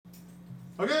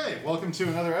Okay, welcome to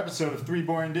another episode of Three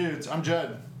Boring Dudes. I'm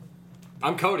Judd.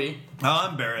 I'm Cody.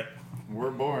 I'm Barrett.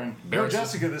 We're boring. No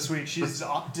Jessica this week. She's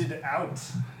opted out.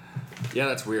 Yeah,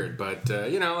 that's weird, but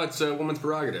it's a woman's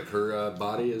prerogative. Her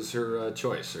body is her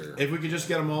choice. If we could just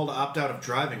get them all to opt out of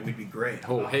driving, we'd be great.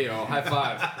 Oh, hey, high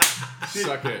five.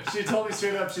 Suck it. She told me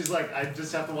straight up, she's like, I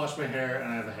just have to wash my hair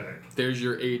and I have a headache. There's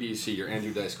your ADC, your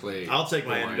Andrew Dice Clay. I'll take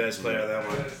my Andrew Dice Clay out of that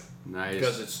one. Nice.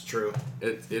 Because it's true.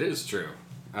 It is true.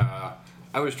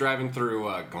 I was driving through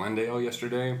Glendale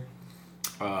yesterday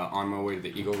on my way to the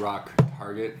Eagle Rock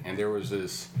Target, and there was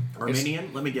this...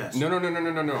 Armenian? Let me guess. No.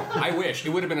 I wish. It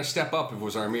would have been a step up if it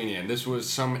was Armenian. This was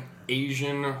some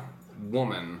Asian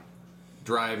woman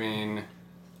driving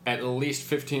at least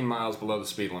 15 miles below the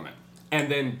speed limit,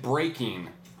 and then braking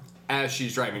as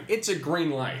she's driving. It's a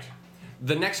green light.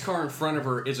 The next car in front of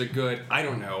her is a good,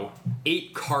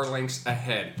 8 car lengths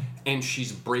ahead, and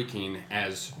she's braking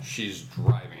as she's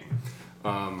driving.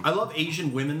 I love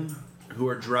Asian women who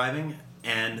are driving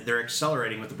and they're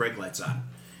accelerating with the brake lights on,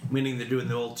 meaning they're doing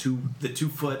the old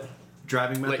 2-foot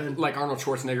driving method, like Arnold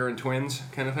Schwarzenegger in Twins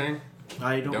kind of thing.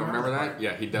 I don't remember that.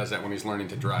 Yeah, he does that when he's learning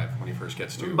to drive when he first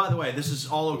gets to. By the way, this is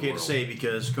all okay to say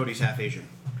because Cody's half Asian.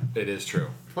 It is true.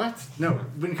 What? No,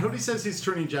 when Cody says he's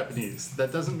turning Japanese,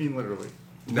 that doesn't mean literally.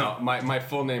 No, my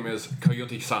full name is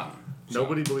Coyote-san.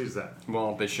 Nobody believes that.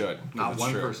 Well, they should. Not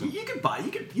one true. person. You could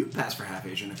pass for half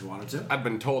Asian if you wanted to. I've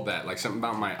been told that, like something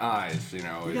about my eyes, You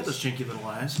got those chinky little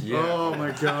eyes. Yeah. Oh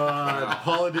my God,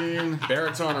 Paula Deen.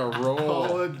 Barrett's on a roll.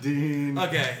 Paula Deen.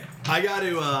 Okay, I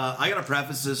gotta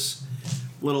preface this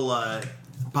little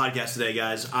podcast today,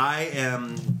 guys. I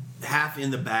am half in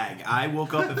the bag. I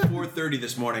woke up at 4:30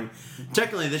 this morning.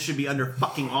 Technically, this should be under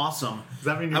fucking awesome. Does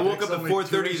that mean I woke dick's up at only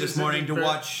 4:30 2 this morning to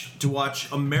inches watch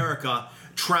America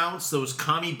trounce those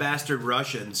commie bastard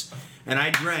Russians, and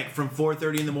I drank from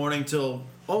 4:30 in the morning till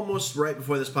almost right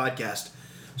before this podcast.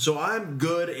 So I'm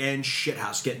good and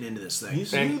shithouse getting into this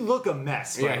thing. You look a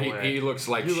mess, by the way. He looks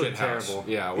like You look shit house. terrible.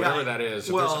 Yeah, whatever that is.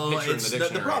 If Well, there's a picture in the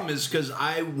dictionary. the problem is because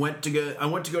I went to go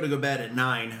to bed at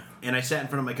 9, and I sat in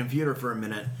front of my computer for a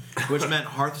minute, which meant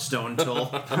Hearthstone till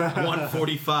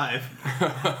 1:45.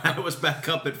 I was back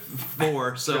up at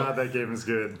 4, so God, that game is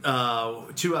good.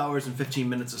 2 hours and 15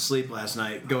 minutes of sleep last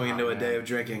night, going into a day of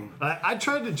drinking. I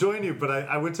tried to join you, but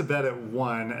I went to bed at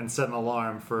 1 and set an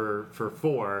alarm for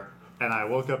 4, and I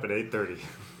woke up at 8:30.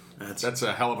 That's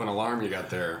a hell of an alarm you got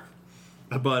there.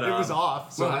 But It was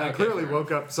off, so well, I okay, clearly fair.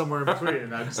 woke up somewhere in between.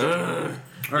 And I just all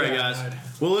right, guys.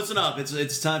 Well, listen up.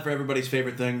 It's time for everybody's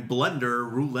favorite thing: Blender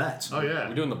Roulette. Oh yeah. Are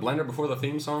we doing the blender before the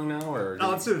theme song now, or?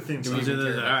 Oh, let's do the theme song. All right,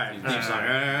 Theme theme song. All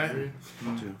right.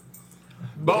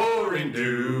 Boring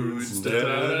dudes,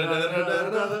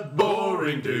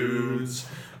 boring dudes,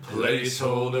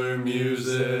 placeholder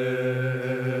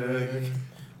music.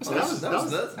 That's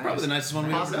probably the nicest one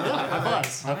we've ever Yeah, done. high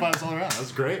fives all around. That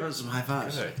was great. That was some high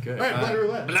fives. Good. All right, Blender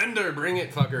Roulette. Blender, bring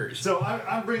it, fuckers. So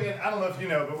I'm bringing. I don't know if you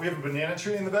know, but we have a banana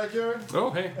tree in the backyard,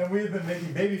 Oh, hey. and we've been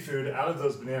making baby food out of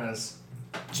those bananas.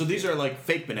 So these are like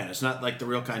fake bananas, not like the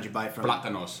real kind you buy from.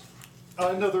 Plátanos.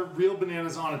 No, they're real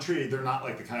bananas on a tree. They're not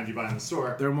like the kind you buy in the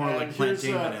store. They're more And like here's,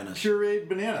 plantain bananas. Pureed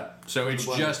banana. So it's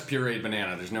Blender. just pureed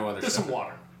banana. There's no other There's stuff. some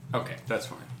water. Okay, that's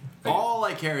fine. All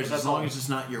I care is That's as long all. as it's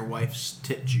not your wife's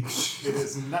tit juice. It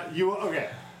is not you. Okay,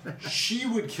 she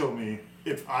would kill me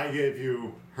if I gave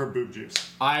you her boob juice.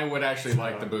 I would actually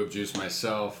like the boob juice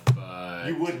myself, but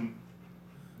You wouldn't.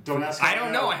 Don't ask. I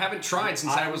don't know. I haven't tried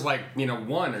since I was like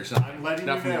 1 or something. I'm letting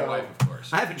Not you from your know. wife, of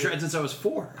course. I haven't tried since I was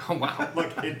 4. Oh wow.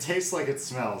 Look, it tastes like it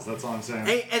smells. That's all I'm saying.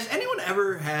 Hey, has anyone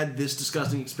ever had this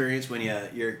disgusting experience when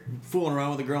you're fooling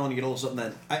around with a girl and you get a little something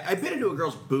that... I bit into a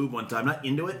girl's boob one time, not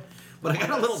into it, but I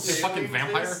got a little... fucking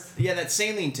vampire? Yeah, that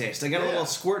saline taste. I got a little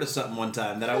squirt of something one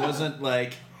time that I wasn't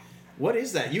like... What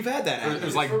is that? You've had that, haven't It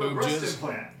was you? like From a boob breast jizz.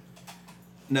 implant.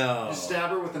 No. You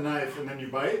stab her with a knife and then you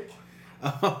bite.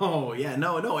 Oh, yeah.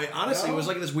 No. Honestly, No? it was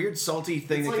like this weird salty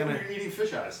thing It's that like kind when of... you're eating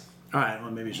fish eyes. All right,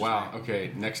 well, maybe it's just Wow. me.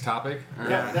 Okay. Next topic. All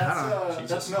right. Yeah, I that's don't know.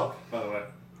 that's milk, by the way.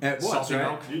 What? Salty Right?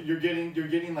 milk? You're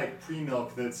getting like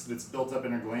pre-milk that's built up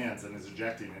in her glands and is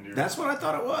ejecting into your. That's what I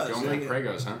thought it was. Going like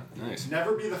Pragos, huh? Nice.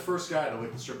 Never be the first guy to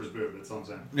lick the stripper's boob. That's all I'm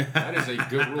saying. That is a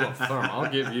good rule of thumb.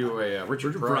 I'll give you a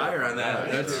Richard Pryor on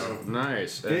that. That's Thank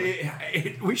nice.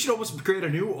 We should almost create a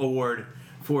new award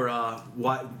for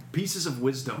pieces of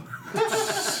wisdom.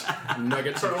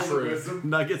 Nuggets of Pearls of truth. wisdom.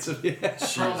 Nuggets of... Yeah.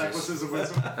 Pearl necklaces of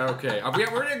wisdom. Okay. We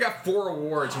already got 4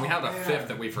 awards, and we have a man. 5th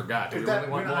that we forgot. Do we If really that,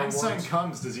 want when more Einstein awards?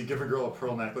 comes, does he give a girl a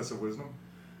pearl necklace of wisdom?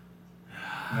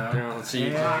 No. No, let's see.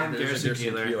 And There's Garrison some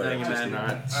Keillor. Keillor. Thank you, Just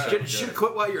man. not- Should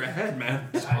quit while you're ahead, man.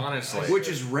 Honestly. Which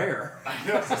is rare. I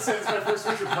know, it's my first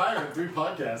Richard Pryor in 3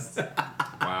 podcasts.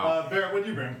 Wow. Barrett, what do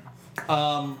you bring?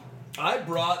 I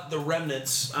brought the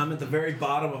remnants. I'm at the very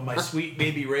bottom of my Sweet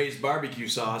Baby Ray's barbecue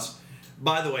sauce.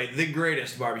 By the way, the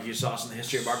greatest barbecue sauce in the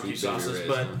history of barbecue Sweet Baby sauces. Ray's,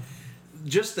 But huh?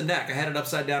 just the neck. I had it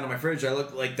upside down in my fridge. I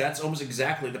look like that's almost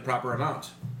exactly the proper amount.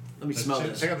 Let me smell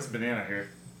this. Check out this banana here.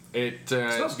 It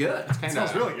smells good. It's It kind smells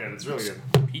of really good. It's really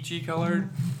good. peachy colored.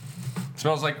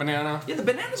 Smells like banana. Yeah, the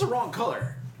banana's a wrong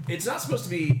color. It's not supposed to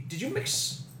be. Did you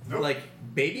mix Nope. like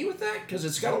baby with that? Because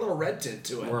it's got a little red tint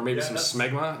to it. Or maybe Yeah, some that's-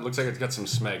 smegma. It looks like it's got some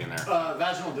smeg in there.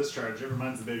 Vaginal discharge. It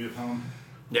reminds the baby of home.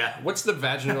 Yeah. What's the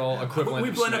vaginal equivalent? We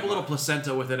of blend up a smegma? little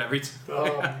placenta with it every time.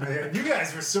 Oh man, you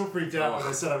guys were so freaked out when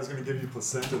I said I was going to give you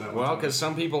placenta that Well, one time. because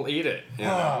some people eat it. You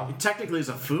know? It technically is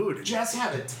a food. Jess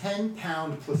had a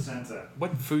 10-pound placenta.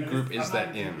 What food And group it's- is I'm that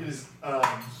not- in? It is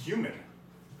human.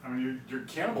 I mean, you're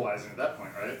cannibalizing at that point,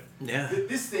 right? Yeah.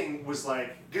 This thing was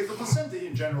like, because the placenta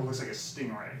in general looks like a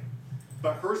stingray,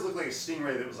 but hers looked like a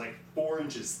stingray that was like 4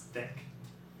 inches thick.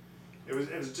 It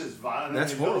was just violent.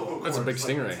 That's horrible. That's a big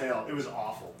stingray. Tail. It was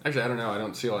awful. Actually, I don't know. I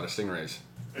don't see a lot of stingrays.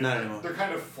 Not anymore. They're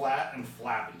kind of flat and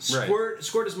flappy. Right.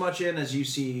 Squirt as much in as you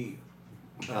see.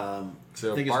 So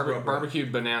think it's appropriate.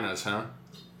 barbecued bananas, huh?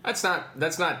 That's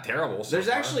not terrible. So There's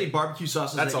far. actually barbecue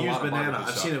sauces That's that a use lot of banana. barbecue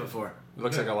I've sauce. seen it before. It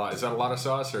looks like a lot. Is that a lot of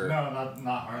sauce or No,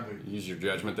 not hardly. use your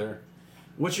judgment there?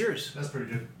 What's yours? That's pretty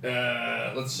good.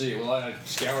 Let's see. Well, I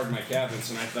scoured my cabinets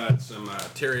and I thought some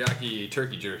teriyaki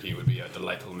turkey jerky would be a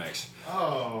delightful mix.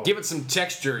 Oh. Give it some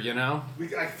texture, you know.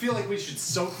 I feel like we should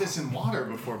soak this in water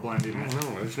before blending it.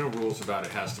 No, there's no rules about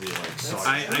it. Has to be like sauce.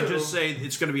 I just say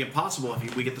it's going to be impossible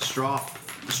if we get the straw.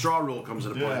 The straw rule comes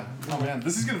into play. Yeah. Oh man,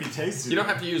 this is gonna be tasty. You don't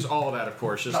have to use all of that, of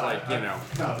course. Just like you know,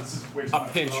 No, this is way too a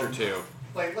much. pinch or two.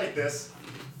 Like this.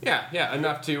 Yeah,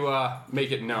 enough to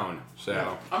make it known. So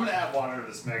Yeah. I'm gonna add water to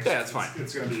this mix. Yeah, that's fine.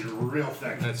 It's gonna be real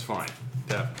thick. that's fine,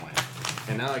 definitely.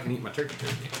 And now I can eat my turkey.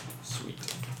 Sweet.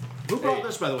 Who brought Hey.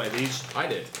 this, by the way? These. I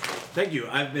did. Thank you.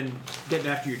 I've been getting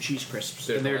after your cheese crisps,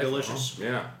 and they're delightful, delicious. huh?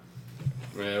 Yeah.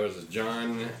 It was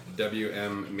John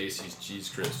W.M. Macy's cheese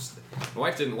crisps. My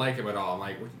wife didn't like them at all. I'm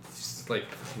like, it's like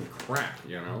crap,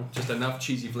 you know? Just enough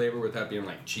cheesy flavor without being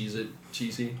like cheesy.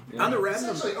 You know? On the This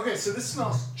random. actually, okay, so this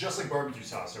smells just like barbecue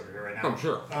sauce over here right now. Oh,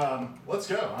 sure. Let's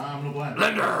go. I'm gonna blend.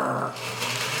 Blender!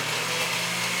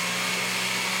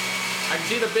 I can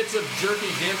see the bits of jerky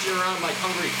dancing around like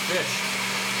hungry fish.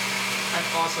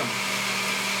 That's awesome.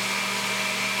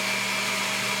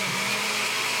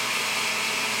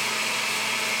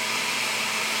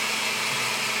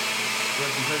 You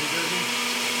want some turkey jerky?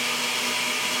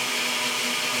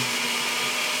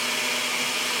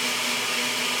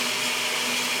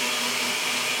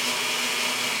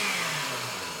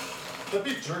 The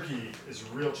beef jerky is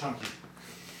real chunky.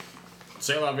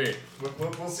 C'est la vie.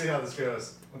 We'll see how this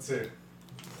goes. Let's see.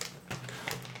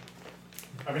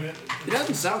 I mean, It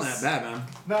doesn't sound that bad, man.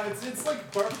 no, it's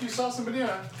like barbecue sauce and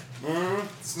banana.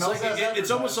 It's, Smells like, as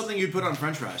it's almost advertised. something you'd put on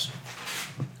French fries.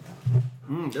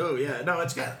 Oh yeah, no,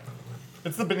 it's got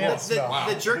It's the banana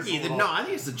the jerky. No, I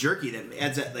think it's the jerky that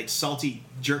adds that like salty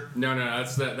jerk. No,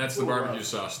 that's the Ooh, barbecue wow.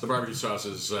 sauce. The barbecue sauce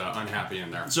is unhappy in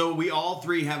there. So we all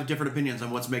three have different opinions on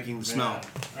what's making the smell.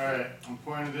 All right, I'm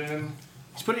pouring it in.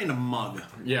 Let's put it in a mug.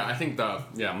 Yeah, I think the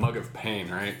mug of pain,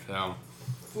 right? So,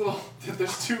 Well,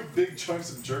 there's 2 big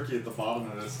chunks of jerky at the bottom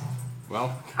of this.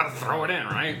 well, gotta throw it in,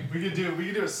 right? We could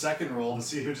do a second roll to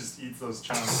see who just eats those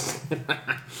chunks.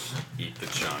 Eat the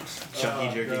chunks. Chunky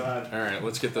Oh, jerky. God. All right,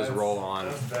 let's get this roll on.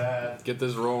 That's bad. Get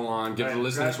this roll on. Give All the right,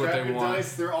 listeners what grab they your want.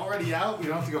 Dice. They're already out. We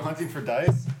don't have to go hunting for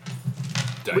dice.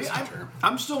 Dice term.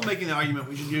 I'm still making the argument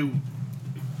we should do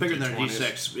bigger than a D20s.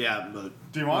 D6. Yeah, but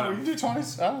Do you want? We can do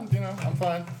 20s. I'm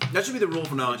fine. that should be the rule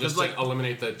from now on. Just Just like like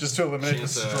eliminate the Just to eliminate the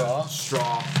chance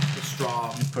straw. the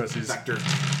straw Pussies. vector.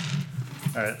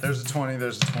 All right, there's a 20.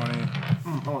 There's a 20.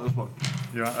 Oh, this one.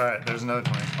 You want, all right, there's another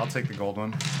 20. I'll take the gold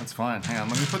one. That's fine. Hang on,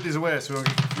 let me put these away so we don't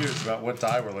get confused about what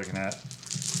die we're looking at.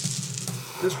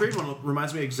 This green one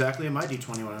reminds me exactly of my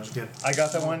D20 when I was a kid. I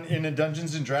got that one in a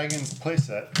Dungeons and Dragons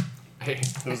playset. Hey,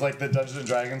 It was like the Dungeons and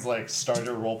Dragons like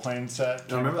starter role playing set.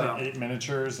 I remember With, that. like 8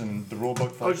 miniatures and the rule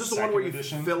book for Oh, like is this the one where you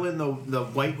edition. fill in the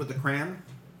white with the crayon?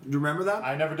 Do you remember that?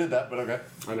 I never did that, but okay.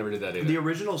 I never did that either. The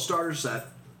original starter set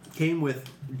came with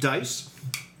dice,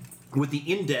 with the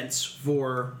indents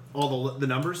for all the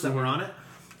numbers that were on it,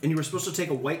 and you were supposed to take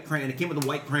a white crayon. It came with a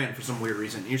white crayon for some weird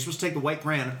reason. And you're supposed to take the white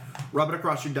crayon, rub it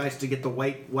across your dice to get the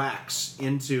white wax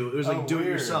into. It was like Oh, do it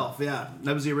weird. yourself. Yeah,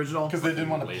 that was the original. Because they didn't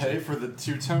want to Lazy. pay for the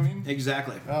two-toning.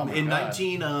 Exactly. Oh my in God.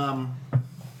 19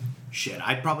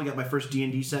 I probably got my first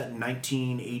D&D set in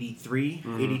 1983,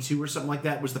 82 or something like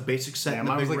that. Was the basic set Yeah, in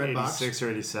the mine big was like red box. 86 or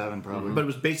 87 probably. But it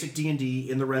was basic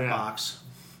D&D in the red Yeah. box.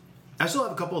 I still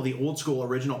have a couple of the old school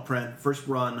original print first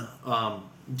run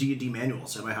D&D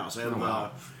manuals at my house. I have.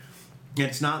 wow. And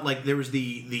it's not like there was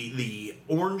the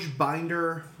orange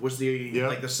binder was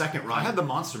like the second run. I had the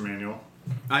Monster Manual.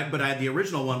 But I had the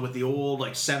original one with the old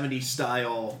like 70s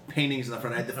style paintings in the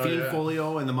front. I had the Fiend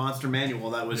Folio and the Monster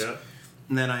Manual. That was,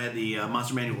 and then I had the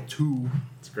Monster Manual 2.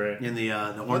 It's great. In the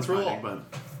orange binding. But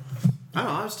I don't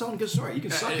know. I was telling a good story. You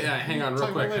can suck it. Yeah, hang on real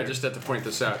quick. I just have to point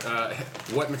this out.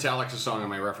 What Metallica song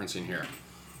am I referencing here?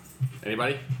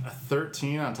 Anybody? A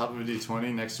 13 on top of a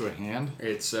D20 next to a hand.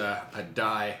 It's a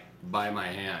die by my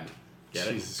hand. Get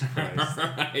it? Jesus Christ. All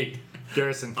right.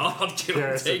 Garrison. I'll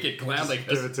take it gladly.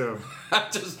 Give it to him.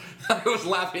 I was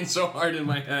laughing so hard in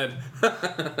my head.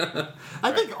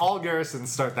 I think all Garrisons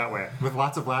start that way, with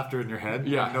lots of laughter in your head.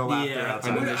 Yeah. And no laughter Yeah,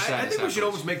 outside. I think we should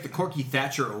almost make the Corky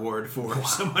Thatcher Award for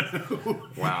someone who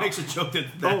makes a joke that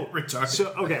retarded.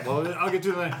 So, okay, well, I'll get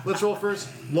to that. Let's roll first.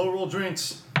 Low roll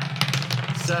drinks.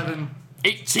 7.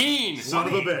 18! Son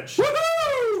of a bitch.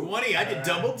 Woohoo! 20. I did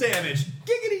double damage.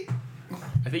 Giggity.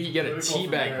 I think you get a Where do we go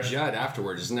from there? teabag Judd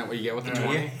afterwards. Isn't that what you get with the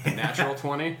 20? A natural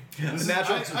 20? I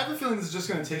have a feeling this is just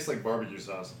going to taste like barbecue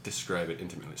sauce. Describe it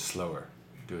intimately. Slower.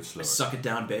 Do it slower. Suck it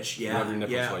down, bitch. Yeah. Rub your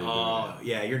nipples yeah. while you're Oh, doing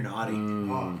yeah, you're naughty.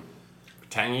 Oh.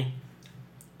 Tangy?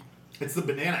 It's the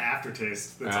banana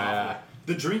aftertaste that's awful.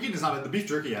 The drinking is not. The beef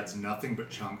jerky adds nothing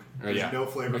but chunk. There's no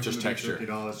flavor. It's just from the texture. Beef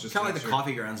jerky at all. It's just Kind of like the texture.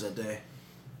 coffee grounds that day.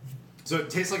 So it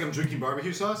tastes like I'm drinking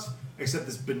barbecue sauce, except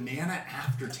this banana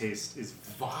aftertaste is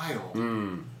vile.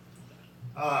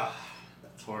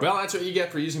 That's horrible. Well, that's what you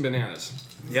get for using bananas.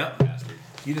 Yep. Bastard.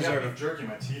 You I deserve have it. jerky in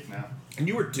my teeth now. And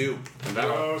you were due. And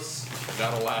Gross.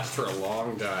 that'll last for a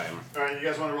long time. All right, you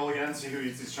guys want to roll again and see who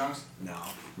eats these chunks? No.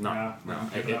 No.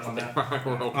 Give it up on that.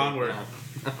 Onward.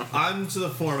 On to the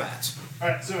format. All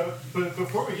right, so but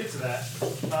before we get to that,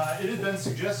 it had been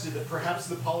suggested that perhaps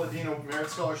the Palladino Merit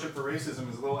Scholarship for Racism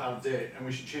is a little out of date, and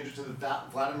we should change it to the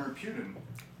Vladimir Putin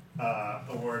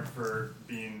award for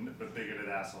being a bigoted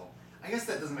asshole. I guess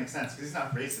that doesn't make sense because he's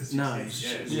not racist. No, he's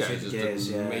he's gay. Yeah, he's just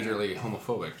Gays, yeah. majorly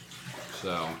homophobic.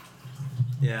 So,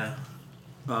 Yeah.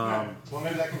 Well,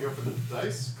 maybe that can go for the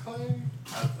dice clay.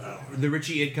 I don't know. The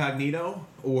Richie Incognito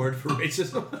Award for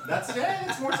Racism.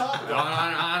 It's more topical.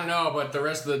 I don't know, but the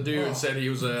rest of the dude said he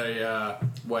was a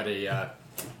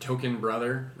token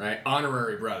brother, right?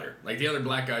 Honorary brother. Like the other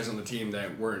black guys on the team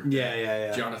that weren't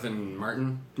Yeah. Jonathan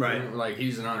Martin. Right. Like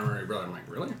he's an honorary brother. I'm like,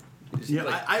 really? Yeah,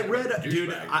 Like, I read, douchebag.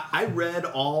 dude. I read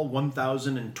all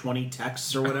 1,020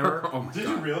 texts or whatever. Oh my Did god.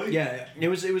 you really? Yeah, it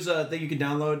was a thing you could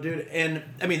download, dude. And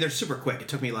I mean, they're super quick. It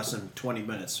took me less than 20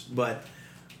 minutes, but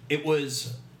it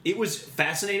was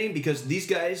fascinating because these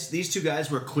two guys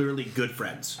were clearly good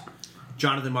friends.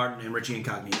 Jonathan Martin and Richie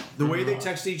Incognito. The way they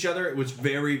texted each other, it was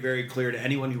very, very clear to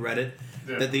anyone who read it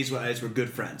that these guys were good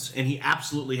friends. And he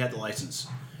absolutely had the license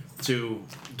to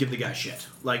give the guy shit,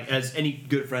 like as any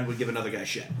good friend would give another guy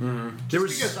shit. There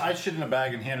was Because I shit in a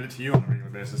bag and handed it to you on a regular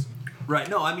basis. right.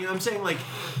 No, I mean I'm saying like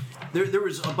there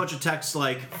was a bunch of texts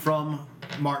like from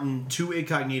Martin to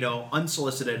Incognito,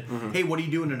 unsolicited. Hey, what are you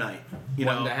doing tonight? You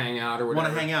Wanting know, to hang out or whatever.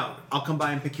 Want to hang out? I'll come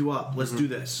by and pick you up. Let's do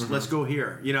this. Let's go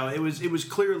here. You know, it was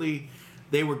clearly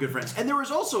they were good friends, and there was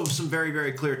also some very,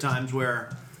 very clear times where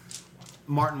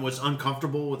Martin was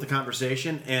uncomfortable with the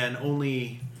conversation and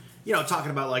only,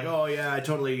 talking about like, oh yeah, I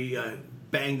totally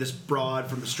banged this broad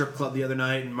from the strip club the other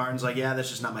night, and Martin's like, yeah, that's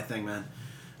just not my thing, man.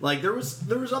 Like there was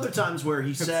other times where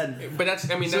he said, But that's,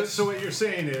 I mean, that's. So what you're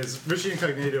saying is Richie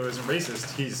Incognito isn't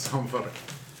racist, he's homophobic.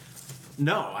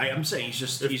 no, I'm saying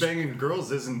he's If banging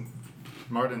girls isn't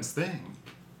Martin's thing.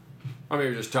 I mean,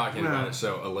 we were just talking No. about it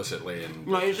so illicitly and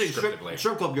no, he's saying descriptively.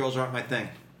 strip club girls aren't my thing.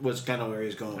 Was kind of where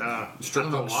he's going. Strip I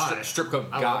don't know club, why. strip club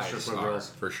I love guys strip club are, girls.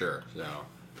 for sure. So,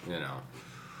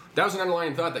 that was an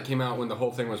underlying thought that came out when the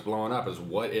whole thing was blowing up. Is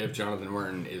what if Jonathan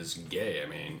Martin is gay? I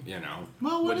mean,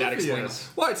 Well, what would that if he explain? is?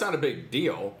 Well, it's not a big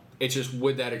deal. It's just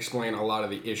would that explain a lot of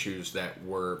the issues that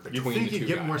were You'd between think the two he'd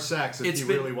get guys? more sex if he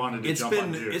really wanted to jump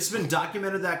on dudes. It's been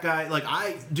documented that guy. Like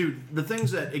the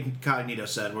things that Incognito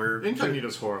said were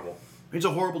Incognito's horrible. he's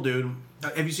a horrible dude.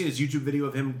 Have you seen his YouTube video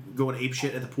of him going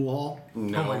apeshit at the pool hall?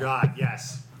 No. Oh my god,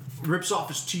 yes. Rips off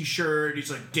his t-shirt. He's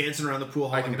like dancing around the pool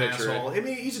hall I like can an picture asshole. it. I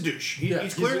mean, he's a douche. He's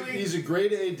He's clearly a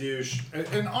grade A douche.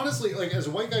 And honestly, like as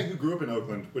a white guy who grew up in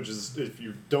Oakland, which is, if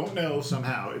you don't know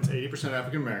somehow, it's 80%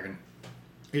 African American.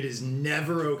 It is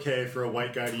never okay for a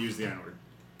white guy to use the N-word.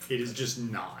 It is just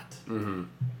not. Mm-hmm.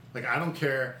 Like, I don't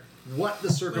care what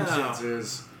the circumstance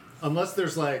is, unless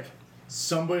there's like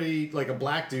somebody, like a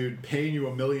black dude, paying you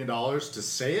 $1 million to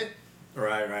say it,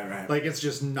 Right. Like, it's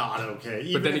just not okay.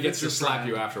 But then he gets to your slap friend.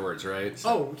 you afterwards, right? So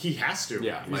Oh, he has to.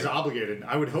 Yeah, He's like- obligated.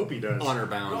 I would hope he does. honor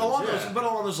bound.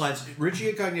 Along those lines, Richie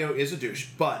Incognito is a douche,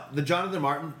 but the Jonathan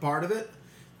Martin part of it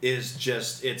is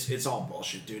just it's all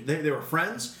bullshit, dude. They were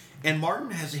friends, and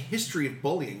Martin has a history of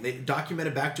bullying. They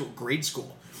documented back to grade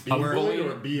school. Being Where- bullied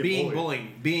or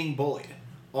being bullied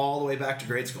all the way back to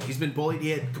grade school. He's been bullied.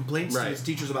 He had complaints to Right. his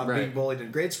teachers about Right. being bullied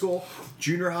in grade school,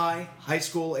 junior high, high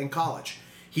school, and college.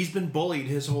 He's been bullied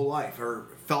his whole life, or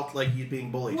felt like he's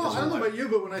being bullied Well, his I whole don't know life. about you,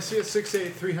 but when I see a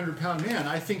 6'8", 300-pound man,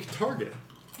 I think Target.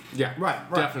 Yeah, Right.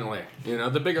 definitely. You know,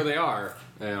 the bigger they are,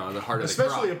 you know, the harder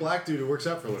Especially they a black dude who works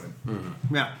out for a living.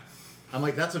 Yeah. I'm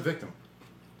like, that's a victim.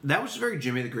 That was very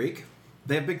Jimmy the Greek.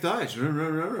 They have big thighs.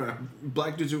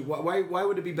 Black dudes. Why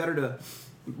would it be better to?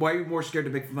 Why are you more scared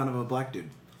to make fun of a black dude?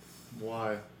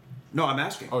 Why? No, I'm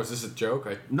asking. Oh, is this a joke?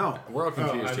 No. We're all Oh,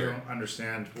 confused I here. don't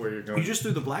understand where you're going. You just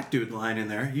threw the black dude line in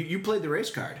there. You played the race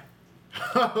card.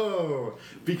 Oh,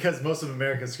 because most of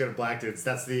America is scared of black dudes.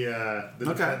 That's the Okay.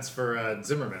 defense for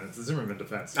Zimmerman. It's the Zimmerman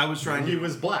defense. I was trying He to-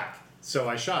 was black, so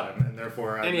I shot him, and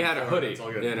therefore. And he had a hoodie, It's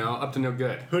all good. you know, up to no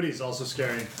good. Hoodie's also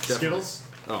scary. Skittles.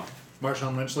 Oh,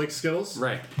 Marshawn Lynch likes Skittles.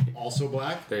 right. Also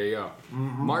black. There you go.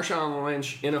 Marshawn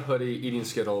Lynch in a hoodie eating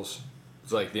Skittles.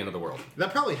 It's like the end of the world.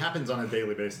 That probably happens on a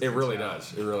daily basis. It in really Seattle.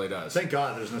 does. It really does. Thank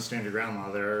God there's no stand your ground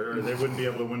law there, or they wouldn't be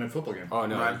able to win a football game. Oh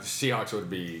no, Right. the Seahawks would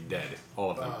be dead,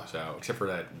 all of them. So except for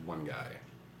that one guy,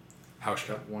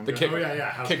 Hauschka. One The guy- kicker. Oh yeah,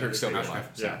 yeah. Kicker could still be alive.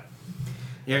 Yeah.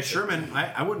 Yeah, Sherman.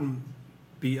 I wouldn't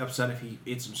be upset if he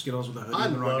ate some Skittles with a hoodie I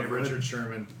in the wrong love neighborhood. Richard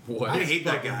Sherman. What? I hate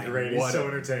that Fucking guy. Great. He's What so a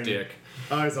entertaining. dick.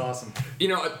 Oh, he's awesome. You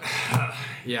know,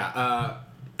 yeah,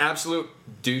 absolute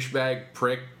douchebag,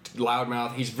 prick,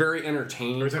 loudmouth. He's very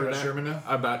entertaining. Are we talking for about that. Sherman now?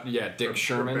 About Dick Or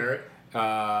Sherman. Barrett?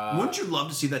 Wouldn't you love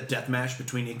to see that death match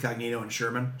between Incognito and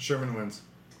Sherman? Sherman wins.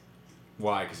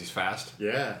 Why? Because he's fast.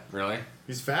 Yeah. Really?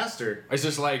 He's faster. Is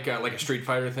this like a Street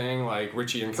Fighter thing, like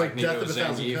Richie It's like Incognito, Death of a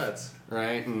Thousand Zangief, Cuts.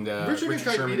 right? And Richard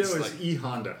Incognito Sherman's is like, E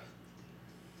Honda.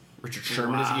 Richard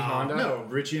Sherman is E Honda. No,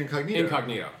 Richie Incognito.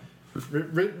 Incognito.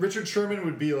 Richard Sherman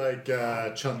would be like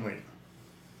Chun Li,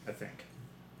 I think.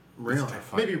 Really?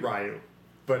 Maybe Ryu,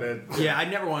 but Yeah, I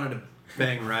never wanted to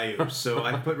bang Ryu, so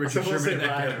I put Richard so we'll Sherman say in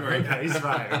that Ryu. category. Okay, he's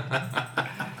Ryu.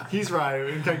 He's Ryu.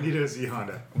 Incognito is E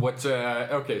Honda. What?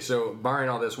 Okay, so barring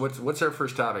all this, what's our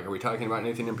first topic? Are we talking about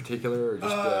anything in particular, or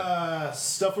just?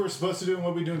 Stuff we were supposed to do and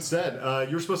what we do instead.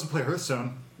 You were supposed to play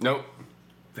Hearthstone. Nope.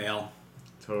 Fail.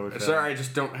 Totally. Sorry, I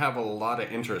just don't have a lot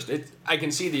of interest. I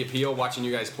can see the appeal watching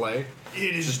you guys play.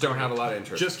 It is Just don't have a lot of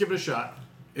interest. Just give it a shot.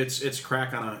 It's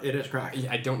crack on a. It is crack.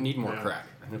 I don't need more Yeah. crack.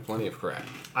 I have plenty of crack.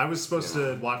 I was supposed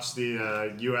to watch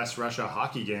the U.S.-Russia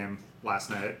hockey game last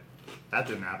night. That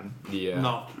didn't happen. Yeah.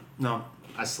 No.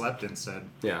 I slept instead.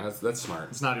 Yeah, that's smart.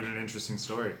 It's not even an interesting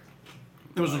story.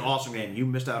 It was an awesome game. You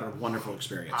missed out on a wonderful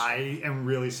experience. I am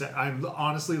really sad. I'm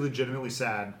honestly, legitimately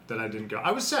sad that I didn't go.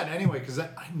 I was sad anyway because I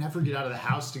never get out of the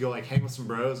house to go like hang with some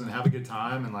bros and have a good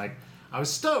time, and like I was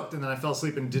stoked, and then I fell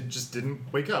asleep and just didn't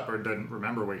wake up or didn't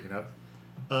remember waking up.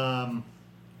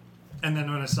 And then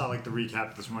when I saw like the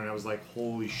recap this morning, I was like,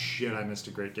 holy shit, I missed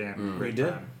a great game. Great You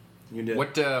did. time. You did.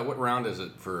 What round is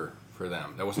it for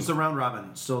them? That It's wasn't the round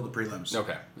robin. Still the prelims.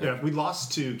 okay. Yeah, we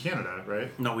lost to Canada,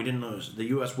 right? No, we didn't lose. The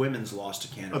U.S. women's lost to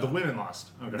Canada. Oh, the women lost.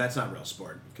 Okay. That's not real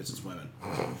sport because it's women.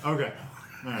 okay.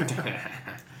 All right.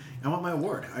 I want my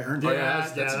award. I earned Oh, it. yeah,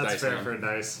 that's a dice fair game. for a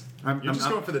dice. I'm- You're just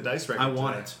I'm- going for the dice record. I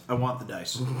want today. it. I want the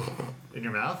dice. In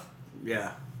your mouth?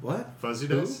 Yeah. What? Fuzzy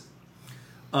Who? dice?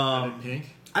 And pink?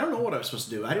 I don't know what I was supposed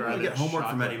to do. I didn't Or want to are get they homework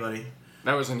from chocolate? anybody.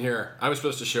 That wasn't here. I was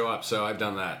supposed to show up, so I've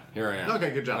done that. Here I am.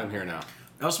 Okay, good job. I'm here now.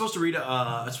 I was supposed to read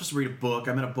a book.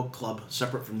 I'm in a book club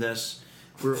separate from this.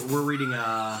 We're reading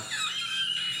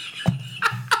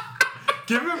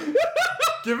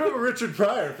Give him a Richard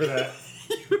Pryor for that.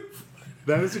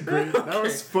 That was a great. That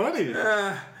was funny.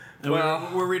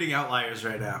 Well- we're reading Outliers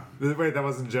right now. Wait, that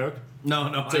wasn't a joke.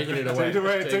 No. Taking it away. Take it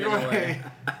away. Take Take it away. away.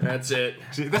 That's it.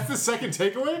 Gee, that's the second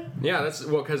takeaway. Yeah, that's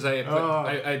because I put,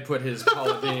 Oh. I put his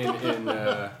Paula Dean in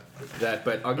that,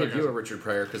 but I'll give Okay. you a Richard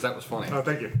Pryor because that was funny. Oh,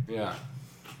 thank you. Yeah.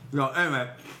 No. Anyway,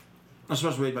 I'm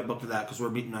supposed to read my book for that because we're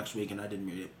meeting next week and I didn't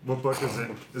read it. What book is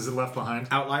it? Is it Left Behind?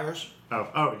 Outliers.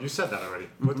 Oh, you said that already.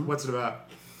 What's it about?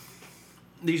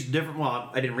 These different. Well,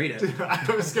 I didn't read it. I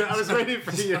was waiting for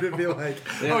you to be like,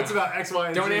 Yeah. oh, it's about X, Y,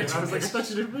 and Don't Z. answer I was like, I me. thought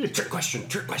you didn't read it. Trick question.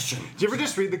 Trick question. Do you ever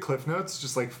just read the Cliff Notes?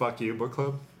 Just like, fuck you, book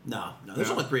club? No. There's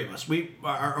No? only three of us.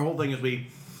 Our whole thing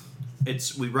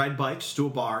is we ride bikes to a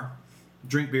bar,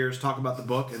 drink beers, talk about the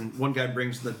book, and one guy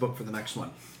brings the book for the next one.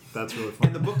 That's really And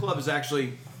fun. the book club is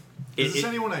actually Is this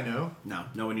anyone I know?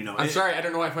 No one you know. I'm sorry, I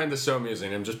don't know why I find this so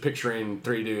amusing. I'm just picturing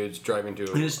three dudes driving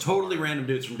to. And it's totally random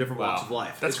dudes from different walks Wow. of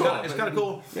life. That's it's cool. It's kind of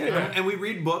cool. Yeah. And we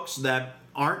read books that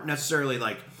aren't necessarily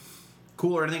like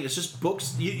cool or anything. It's just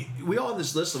books. We all have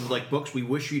this list of like books we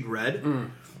wish we'd read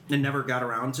and never got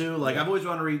around to. Like I've always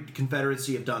wanted to read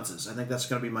Confederacy of Dunces. I think that's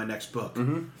going to be my next book.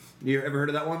 Mm-hmm. You ever heard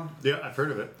of that one? Yeah, I've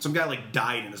heard of it. Some guy like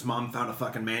died and his mom found a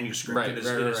fucking manuscript in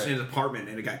his apartment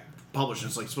and it got published. And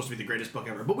it's like supposed to be the greatest book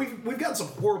ever. But we've gotten some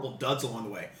horrible duds along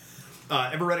the way.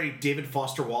 Ever read any David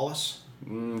Foster Wallace?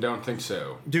 Don't think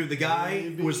so. Dude, the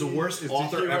guy was the worst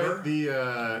author ever.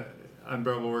 The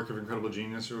unbearable work of incredible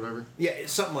genius or whatever. Yeah,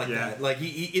 it's something like that. Like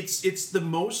it's the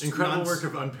most incredible work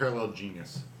of unparalleled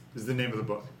genius is the name of the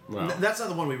book. Wow. That's not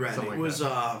the one we read. Something it like was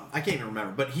that. I can't even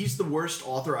remember. But he's the worst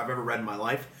author I've ever read in my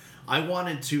life. I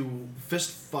wanted to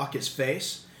fist fuck his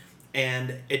face,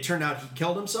 and it turned out he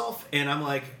killed himself. And I'm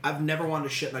like, I've never wanted to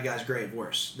shit in a guy's grave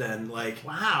worse than like.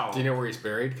 Wow. Do you know where he's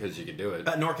buried? Because you could do it.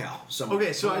 NorCal. Somewhere.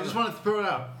 Okay, so I just wanted to throw it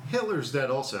out. Hitler's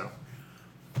dead also.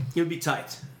 It would be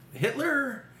tight.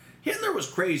 Hitler was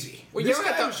crazy. Well, This you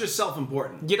don't guy have to- was just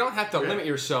self-important. You don't have to limit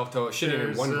yourself to shitting in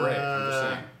There's, one grave. I'm just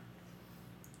saying.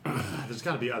 There's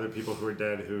got to be other people who are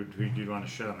dead who you'd want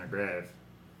to shit on their grave.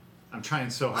 I'm trying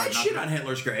so hard. I not shit to... on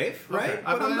Hitler's grave, right? Okay.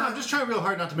 I'm just trying real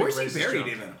hard not to make Where's a he racist buried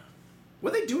joke. even?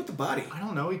 What did they do with the body? I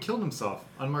don't know. He killed himself.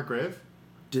 Unmarked grave.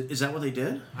 Is that what they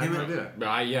did? I have no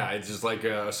idea. Yeah, it's just like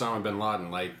Osama bin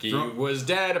Laden. Like, he Throw- was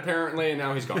dead, apparently, and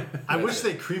now he's gone. I wish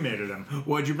they cremated him.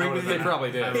 What'd you bring to They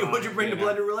probably did. Hey, what'd you bring to Yeah.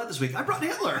 Blended Roulette this week? I brought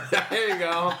Hitler. There you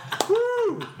go.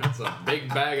 Woo! That's a big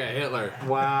bag of Hitler.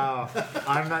 Wow.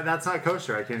 I'm not. That's not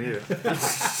kosher. I can't eat it.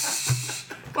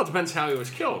 Well, it depends how he was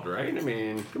killed, right? I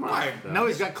mean, come on. No,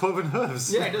 he's got cloven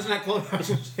hooves. Yeah, he doesn't have clothes.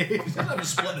 He doesn't have a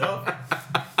split hoof.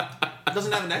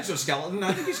 Doesn't have an exoskeleton.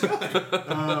 I think he's good.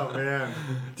 Oh man.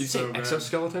 Did you So say bad.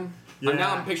 exoskeleton? Yeah.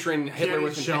 Now I'm picturing Hitler Yeah,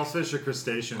 with an shellfish or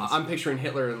crustaceans. I'm picturing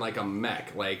Hitler in like a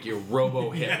mech, like your Robo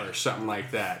Hitler, something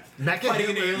like that. Mecha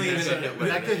Fighting an Hitler alien, is in a- a,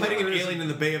 Mecha fighting an Hitler is- alien in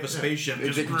the bay of a spaceship.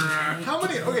 Just, How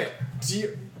many? Okay, do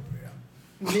you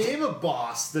name a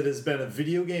boss that has been a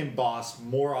video game boss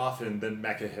more often than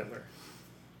Mecha Hitler?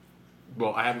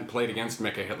 Well, I haven't played against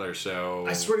Mecha Hitler, so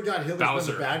I swear to God, Hitler's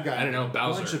Bowser. been the bad guy. I don't know, in a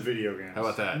Bowser. bunch of video games. How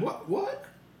about that? what?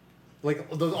 Like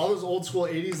all those old school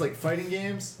 '80s like fighting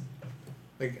games.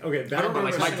 Like okay, I don't know,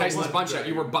 like Mike Tyson's Punch Punch Out.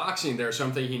 You were boxing there, so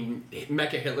I'm thinking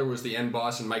Mecha Hitler was the end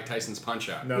boss in Mike Tyson's Punch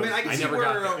Out. No, I mean, I can I see never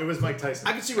where got it was Mike Tyson.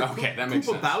 I can see where Okay, that makes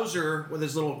Koopa sense. Bowser with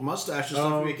his little mustache and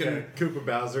stuff Oh, we okay. Koopa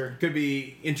Bowser. could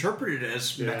be interpreted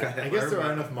as Yeah, Mecha Hitler. I guess there but-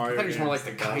 are enough Mario. I thought he was more games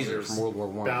like the that Kaiser Bowser's- from World War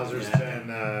One. Bowser's Yeah. been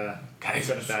a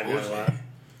bad guy a Wars. lot.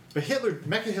 But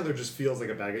Mecha Hitler just feels like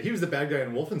a bad guy. He was the bad guy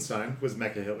in Wolfenstein. Was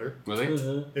Mecha Hitler Was he?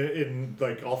 in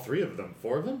like all three of them,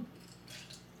 four of them?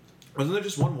 Wasn't there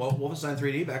just one Wolfenstein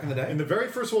 3D back in the day? In the very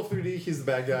first Wolf 3D, he's the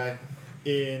bad guy.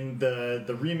 In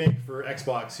the remake for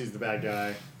Xbox, he's the bad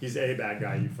guy. He's a bad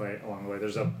guy you fight along the way.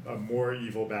 There's a more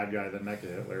evil bad guy than Mecha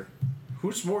Hitler.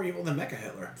 Who's more evil than Mecha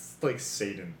Hitler? It's like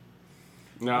Satan.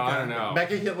 No, I don't know.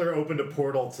 Mecha Hitler opened a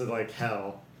portal to like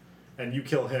hell, and you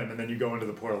kill him, and then you go into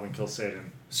the portal and kill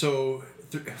Satan. So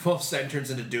Wolfenstein turns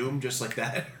into Doom just like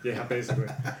that. Yeah, basically.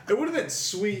 It would have been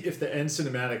sweet if the end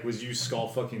cinematic was you skull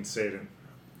fucking Satan.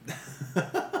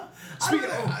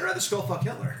 I'd rather skull fuck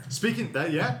Hitler. Speaking that,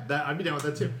 I'd be down with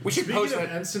that too. We should Speaking post of that,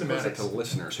 end post it cinematics. to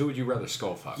listeners. Who would you rather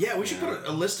skull fuck? Yeah, we should put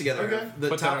a list together. Okay. Of the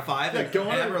Put that top up. five. Yeah, go on.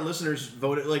 And have our listeners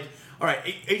vote it. Like, all right,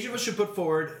 each of us should put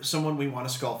forward someone we want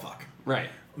to skull fuck. Right.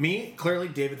 Me, clearly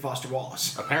David Foster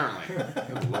Wallace. Apparently.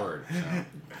 Good lord.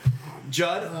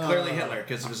 Judd, clearly Hitler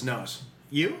because of his nose.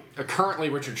 You? Currently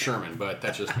Richard Sherman, but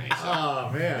that's just me. So.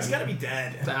 Oh man, He's got to be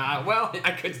dead. Well,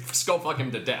 I could skull fuck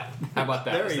him to death. How about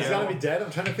that? There Is he he's that- is. gotta be dead.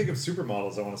 I'm trying to think of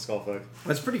supermodels I want to skull fuck.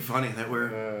 That's pretty funny that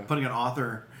we're putting an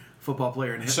author, football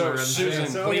player, and Hitler. So, in the Susan,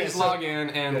 same- please log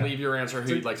in and yeah. leave your answer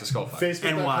who you'd like to skull fuck.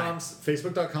 And why?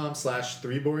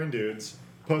 Facebook.com/3boringdudes.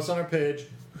 Post on our page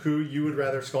who you would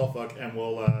rather skull fuck, and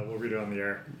we'll read it on the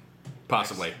air.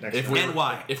 Possibly. Next if time. we, And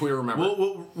why? If we remember.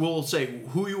 We'll say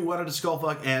who you wanted to skull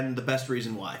fuck and the best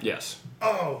reason why. Yes.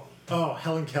 Oh,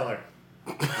 Helen Keller.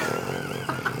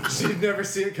 She'd never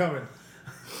see it coming.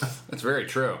 That's very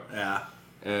true. Yeah.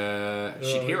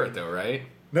 She'd hear it, though, right?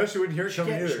 No, she wouldn't hear it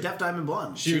coming Yeah, either. she's deaf, dumb, and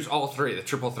blonde. She was all three, the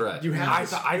triple threat. You have I to,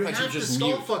 thought you she have was just to skull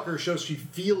mute. fuck her so she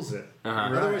feels it.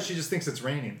 Uh-huh. Otherwise, she just thinks it's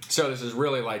raining. So this is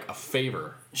really like a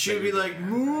favor. She would be like,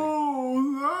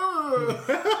 moo. Is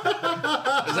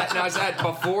that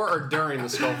before or during the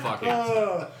skull fucking?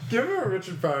 Give her a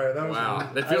Richard Pryor. That was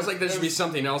Wow. It feels like there should be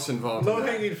something else involved. in low that.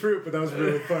 hanging fruit, but that was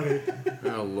really funny.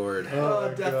 Oh, Lord. Oh,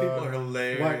 my deaf God. people are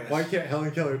hilarious. Why can't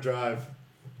Helen Keller drive?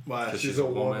 Why? Because she's a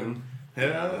woman.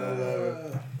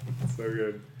 Yeah. So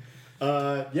good.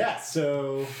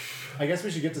 So I guess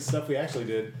we should get to stuff we actually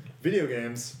did. Video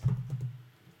games.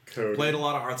 Code. Played a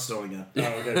lot of Hearthstone again. Oh,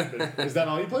 okay. Is that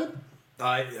all you played?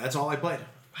 That's all I played.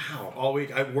 Wow. All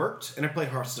week. I worked and I played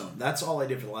Hearthstone. That's all I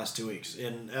did for the last 2 weeks.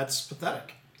 And that's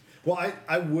pathetic. Well,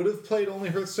 I would have played only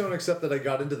Hearthstone, except that I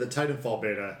got into the Titanfall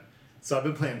beta. So I've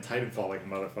been playing Titanfall like a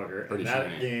motherfucker. Pretty and that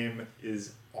shiny. game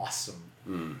is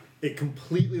awesome. It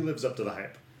completely lives up to the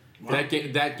hype. Wow.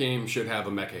 That game should have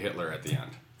a Mecha Hitler at the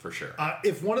end, for sure.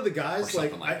 If one of the guys, Or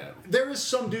something like that. there is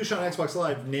some douche on Xbox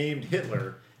Live named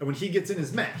Hitler, and when he gets in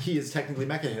his mech, he is technically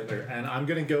Mecha Hitler, and I'm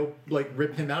gonna go like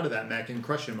rip him out of that mech and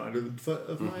crush him under the foot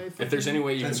of my. If there's any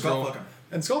way you And can skull throw fuck him.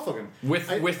 And skullfuck him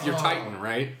with your Titan,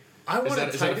 right? I want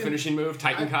Is that a finishing move?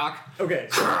 Titan cock? Okay,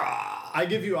 so I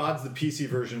give you odds the PC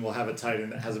version will have a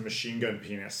Titan that has a machine gun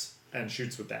penis and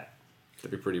shoots with that. That'd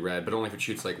be pretty rad, but only if it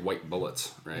shoots like white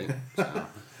bullets, right? So,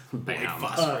 bam.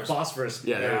 Phosphorus.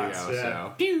 Yeah, there you go.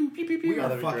 So, pew, pew, pew, pew. We are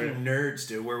that'd be fucking nerds,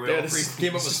 dude, where we Yeah, all this three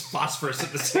came up with phosphorus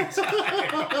at the same time.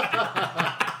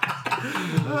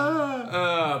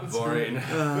 Boring.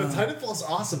 But Titanfall's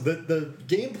awesome. The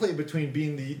gameplay between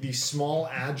being the small,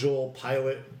 agile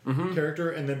pilot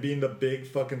character and then being the big,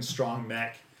 fucking strong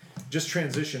mech just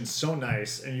transitions so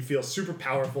nice, and you feel super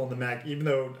powerful in the mech, even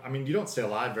though, I mean, you don't stay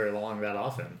alive very long that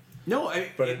often. No,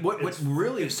 But what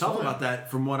really is tough fun. about that,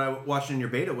 from what I watched in your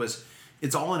beta, was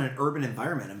it's all in an urban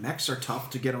environment, and mechs are tough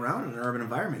to get around in an urban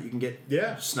environment. You can get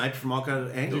sniped from all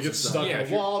kinds of angles. You get and stuff. stuck Yeah, in if a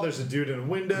you're- wall, there's a dude in a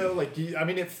window. Like, I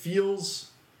mean, it feels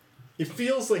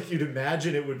like you'd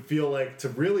imagine it would feel like to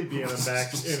really be in a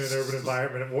mech in an urban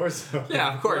environment at Warzone.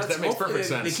 Yeah, of course. That's That makes hopefully perfect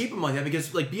sense. They keep them like that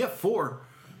because, like, BF4.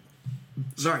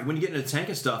 Sorry, when you get into tank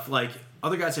and stuff, like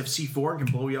other guys have C4 and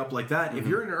can blow you up like that. If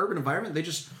you're in an urban environment,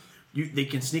 they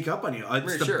can sneak up on you. It's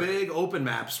Very the sure. big open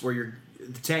maps where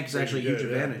the tank is actually a huge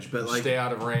good, yeah. advantage. But like, Stay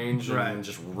out of range and Right.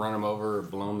 just run them over or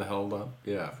blow them the hell up.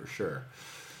 Yeah, for sure.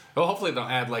 Well, hopefully they'll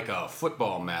add like a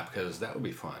football map because that would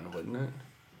be fun, wouldn't it?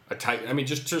 A Titan. I mean,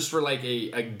 just for like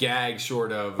a gag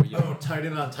sort of. You know, Oh,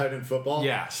 Titan on Titan football?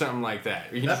 yeah, something like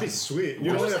that. You can That'd be just- sweet. You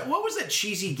what know was, what? that, what was that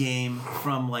cheesy game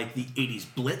from like the 80s?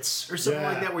 Blitz or something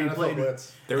like that where you NFL played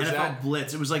Blitz. There was NFL that.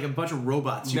 Blitz. It was like a bunch of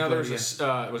robots. No, you there played was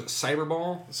against. was it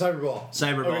Cyberball? Cyberball.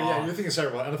 Cyberball. Okay, yeah, you're thinking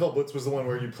Cyberball. NFL Blitz was the one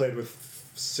where you played with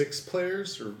 6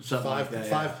 players or Something five like that,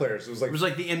 five yeah. players. It was like It was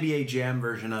like the NBA Jam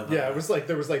version of yeah, it was like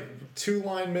there was like 2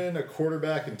 linemen, a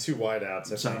quarterback, and 2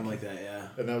 wideouts. I something think. like that. Yeah.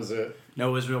 And that was it. No,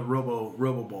 it was real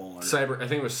Robo Bowl. Or, I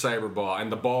think it was Cyberball,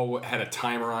 and the ball had a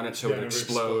timer on it, so Yeah, it would it would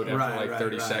explode explode. after Right, like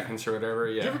 30 right. seconds or whatever.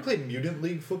 Yeah, Did you ever play Mutant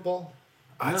League football?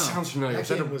 That No. sounds familiar. That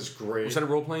game was great. Was that a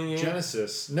role playing game?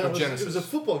 Genesis. No, Oh, it was Genesis. a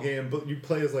football game, but you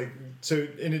play as like so.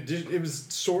 In addition, it was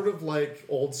sort of like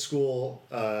old school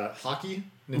hockey,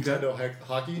 Nintendo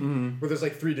hockey, where there's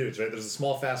like 3 dudes, right? There's a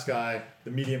small fast guy,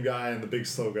 the medium guy, and the big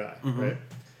slow guy, right?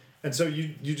 And so you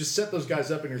just set those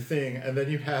guys up in your thing, and then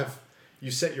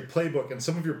you set your playbook, and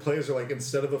some of your plays are like,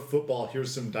 instead of a football,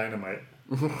 here's some dynamite.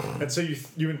 And so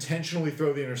you intentionally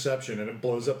throw the interception, and it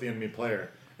blows up the enemy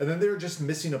player. And then they're just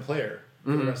missing a player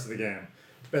for the rest of the game.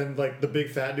 And like the big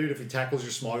fat dude, if he tackles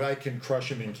your small guy, can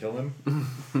crush him and kill him.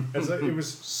 And so it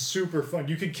was super fun.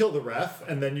 You could kill the ref,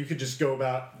 and then you could just go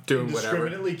about Doing whatever.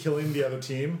 indiscriminately killing the other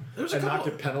team There was a and not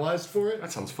couple- get penalized for it.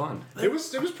 That sounds fun. It was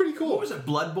pretty cool. What was it?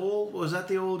 Blood Bowl? Was that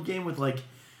the old game with like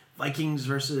Vikings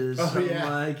versus something yeah.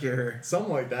 like? Or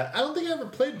Something like that. I don't think I ever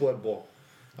played Blood Bowl.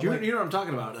 do you know what I'm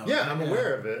talking about? Though, Yeah, right? I'm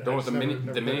aware of it. The I one with just the never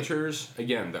played it. miniatures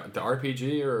again, the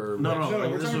RPG or No, No,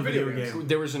 we're this is talking a video video games. game.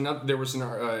 There was an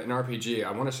RPG.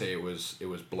 I want to say it was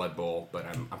Blood Bowl, but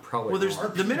I'm probably Well, there's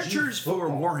wrong. the miniatures for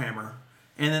football. Warhammer,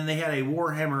 and then they had a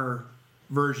Warhammer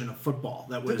version of football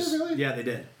that Did was they really? yeah, they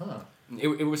did. Huh.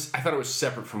 It was. I thought it was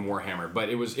separate from Warhammer, but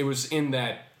it was in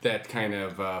that kind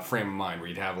of frame of mind where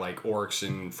you'd have like orcs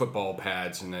and football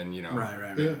pads, and then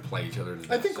Right. Yeah. play each other. To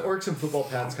I death, think so orcs and football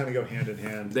pads kind of go hand in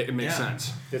hand. it makes Yeah.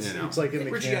 sense. It's, you know, it's like in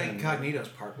the Richie canon. Incognito's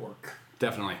part work.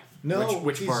 definitely. No,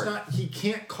 which he's part? not. He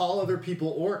can't call other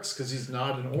people orcs because he's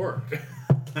not an orc.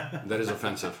 That is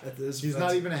offensive. He's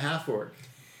not even a half orc.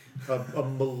 A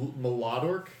melod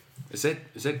orc. Is that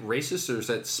racist or is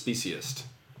that speciest?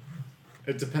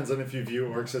 It depends on if you view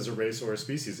orcs as a race or a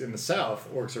species. In the South,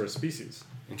 orcs are a species.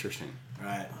 Interesting.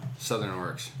 Right. Southern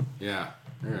orcs. Yeah.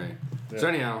 All right. Yeah. So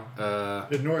anyhow,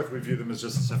 In North, we view them as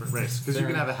just a separate race because you Fair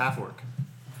can have a half orc,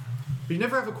 but you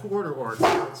never have a quarter orc.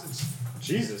 It's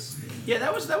Jesus. Yeah,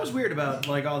 that was weird about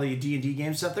like all the D&D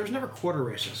game stuff. There was never quarter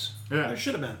races. Yeah. There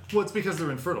should have been. Well, it's because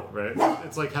they're infertile, right?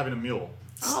 It's like having a mule.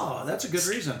 Oh, that's a good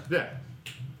reason. Yeah.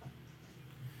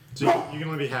 So you can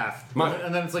only be half. My-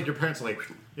 And then it's like your parents are like,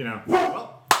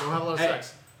 well, go have a lot of Hey.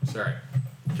 sex. sorry.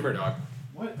 Come here, dog.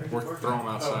 What? Are you We're working throwing on? him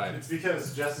outside. Oh, it's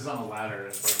because Jess is on a ladder.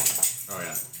 It's Oh,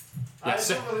 yeah. I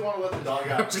don't really want to let the dog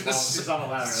out while she's on a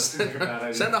ladder. That seems like a bad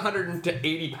idea. Send the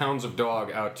 180 pounds of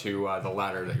dog out to the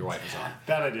ladder that your wife is on.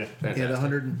 Bad idea. Fantastic. He had a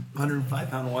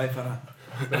 105-pound wife on a.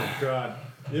 Oh, God.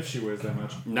 If she weighs that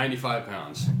much. 95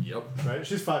 pounds. Yep. Right?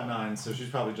 She's 5'9", so she's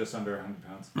probably just under 100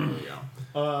 pounds. There you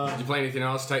go. Did you play anything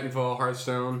else? Titanfall,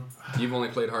 Hearthstone? You've only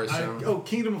played Hearthstone?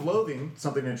 Kingdom of Loathing.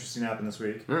 Something interesting happened this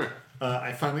week. Mm.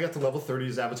 I finally got to level 30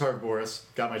 as Avatar of Boris.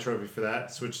 Got my trophy for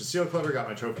that. Switched to Seal Clever. Got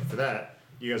my trophy for that.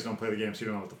 You guys don't play the game, so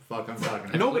you don't know what the fuck I'm talking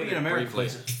about. Nobody in America Briefly.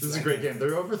 plays it. This is a great game.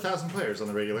 There are over 1,000 players on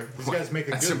the regular. These guys make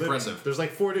a That's good impressive. living. There's like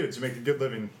 4 dudes who make a good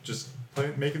living just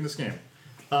making this game.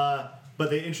 But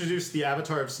they introduced the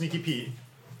avatar of Sneaky Pete,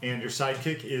 and your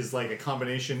sidekick is like a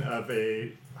combination of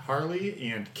a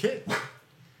Harley and Kit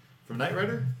from Knight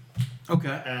Rider.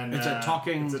 Okay. And It's a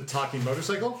talking. It's a talking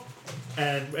motorcycle.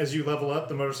 And as you level up,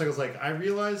 the motorcycle's like, I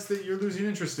realize that you're losing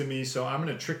interest in me, so I'm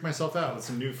going to trick myself out with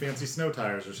some new fancy snow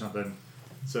tires or something,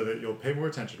 so that you'll pay more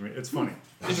attention to me. It's funny.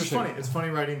 It's just Interesting. funny. It's funny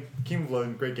writing. Kingdom of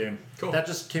Loathing, great game. Cool. That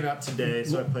just came out today,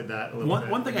 so I played that a little bit.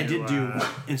 One thing I The did new, do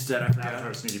instead, I Avatar forgot.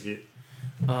 of Sneaky Pete.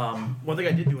 One thing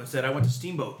I did do instead, I went to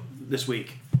Steamboat this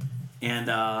week, and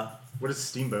What is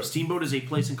Steamboat? Steamboat is a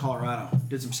place in Colorado.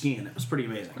 Did some skiing. It was pretty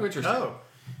amazing. Oh, interesting. Oh,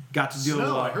 Got to do.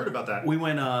 Snow. I heard about that. We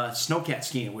went snowcat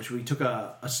skiing, which we took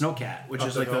a snowcat, which Up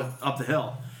is the like hill? up the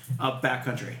hill, up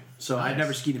backcountry. So I'd Nice.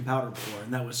 never skied in powder before,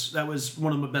 and that was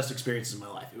one of the best experiences of my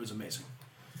life. It was amazing.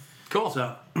 Cool.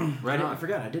 So Right I on.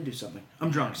 forgot I did do something. I'm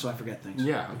drunk, so I forget things.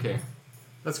 Yeah, okay.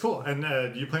 That's cool. And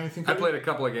do you play anything? I Cody? played a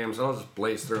couple of games. I'll just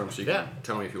blaze through them so you Yeah. can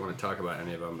tell me if you want to talk about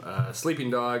any of them.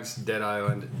 Sleeping Dogs, Dead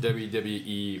Island,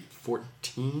 WWE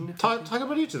 14. Talk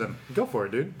about each of them. Go for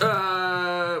it, dude.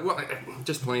 Well,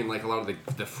 just playing like a lot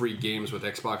of the free games with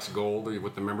Xbox Gold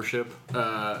with the membership.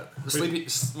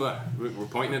 What? We're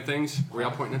pointing at things. We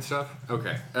all pointing at stuff.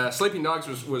 Okay. Sleeping Dogs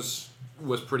was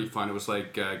pretty fun. It was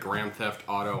like Grand Theft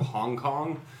Auto Hong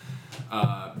Kong,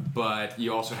 but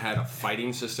you also had a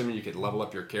fighting system. You could level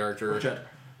up your character.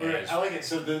 I like it.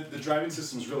 So the driving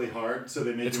system's really hard, so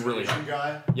they made It's you really a racing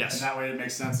guy. Yes. And that way it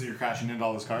makes sense that you're crashing into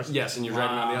all those cars. Yes, and you're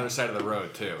driving on the other side of the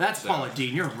road too. That's so Paula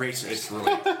Dean. You're a racist. It's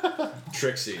really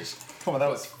Trixies. Oh, that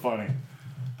was funny.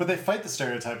 But they fight the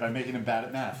stereotype by making him bad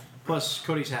at math. Plus,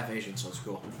 Cody's half Asian, so it's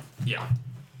cool. Yeah,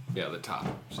 the top.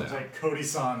 So. It's like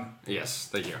Cody-san. Yes,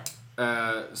 thank you.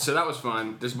 So that was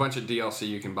fun. There's a bunch of DLC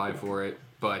you can buy for it,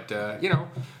 but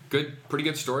pretty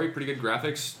good story, pretty good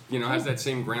graphics. Has that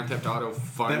same Grand Theft Auto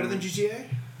fun. Better than GTA?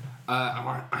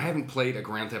 I haven't played a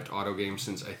Grand Theft Auto game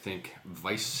since I think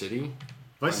Vice City.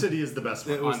 Vice City is the best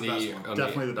one. It was on the best one. on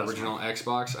Definitely the the best original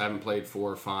Xbox. I haven't played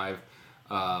 4 or 5,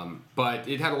 but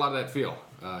it had a lot of that feel,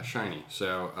 shiny.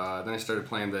 So then I started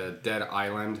playing the Dead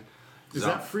Island. Is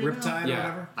that free now? Riptide or Yeah.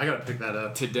 whatever? I gotta pick that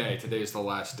up. Today is the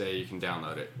last day you can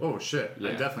download it. Oh shit! I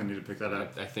Yeah. definitely need to pick that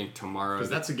up. I think tomorrow. Because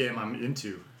that's a game I'm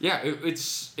into. Yeah,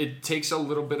 it takes a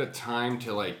little bit of time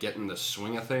to like get in the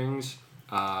swing of things.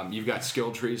 You've got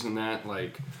skill trees in that,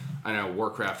 like I don't know,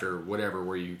 Warcraft or whatever,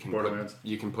 where you can Borderlands.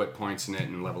 you can put points in it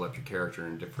and level up your character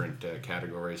in different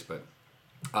categories. But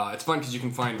it's fun because you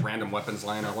can find random weapons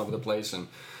lying all over the place and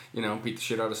beat the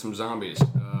shit out of some zombies.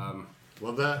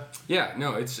 Love that. Yeah,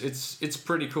 no, it's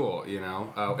pretty cool,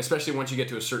 especially once you get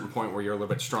to a certain point where you're a little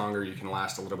bit stronger, you can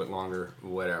last a little bit longer,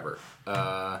 whatever.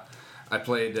 I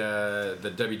played the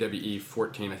WWE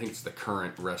 14. I think it's the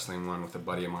current wrestling one with a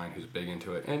buddy of mine who's big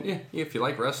into it. And yeah, if you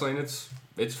like wrestling, it's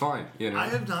fine. I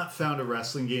have not found a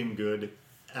wrestling game good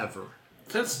ever.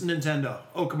 That's Nintendo.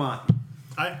 Oh, come on.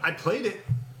 I played it.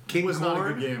 King It was not a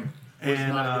Corn good game. It was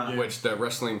and, not a good game. Which the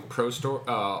wrestling pro store,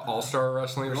 All Star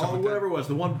Wrestling or Oh, something like whatever that. it was.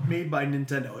 The one made by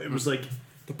Nintendo. It was like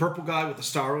the purple guy with the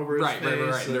star over his face.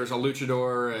 Right. There's a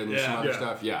luchador and some other Yeah.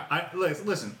 stuff. Yeah.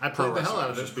 Listen, I played the hell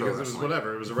out of wrestling, it just pro because it was wrestling.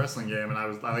 whatever. It was a wrestling game, and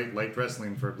I liked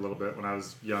wrestling for a little bit when I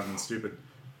was young and stupid.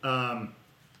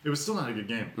 It was still not a good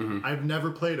game. Mm-hmm. I've never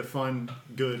played a fun,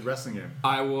 good wrestling game.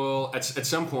 I will at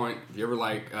some point. If you ever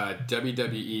like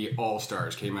WWE All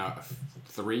Stars came out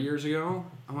 3 years ago,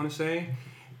 I want to say,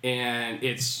 and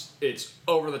it's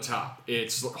over the top.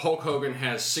 It's Hulk Hogan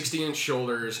has 60-inch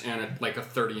shoulders and a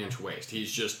 30-inch waist.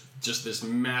 He's just this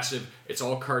massive. It's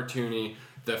all cartoony.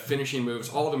 The finishing moves,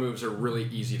 all the moves are really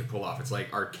easy to pull off. It's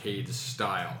like arcade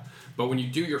style. But when you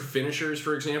do your finishers,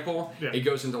 for example, Yeah. it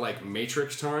goes into like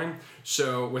Matrix time.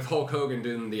 So with Hulk Hogan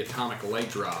doing the atomic leg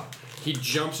drop, he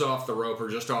jumps off the rope or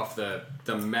just off the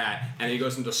mat, and he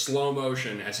goes into slow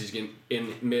motion as he's getting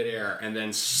in midair, and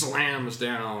then slams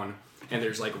down. And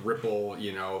there's like ripple,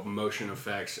 motion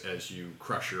effects as you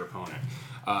crush your opponent.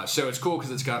 So it's cool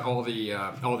because it's got all the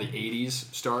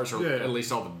 '80s stars, or Yeah. at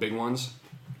least all the big ones.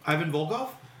 Ivan Volkov?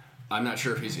 I'm not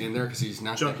sure if he's in there because he's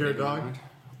not. Junkyard that big Dog? around.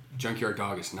 Junkyard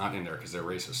Dog is not in there because they're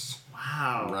racists.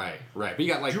 Wow. Right. But you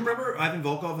got like. Do you remember Ivan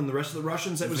Volkov and the rest of the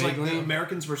Russians? It was like Vaguely. the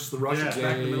Americans versus the Russians Yeah.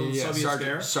 back in the middle of the Soviet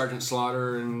scare. Sergeant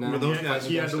Slaughter and Were those Yeah, guys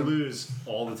he had against to him? lose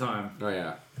all the time. Oh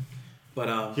yeah.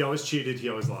 But He always cheated. He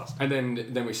always lost. And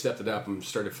then we stepped it up and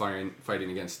started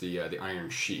fighting against the Iron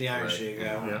Sheik. The Iron right? Sheik,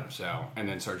 yeah. Yeah. So and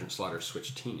then Sergeant Slaughter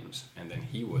switched teams, and then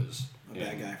he was A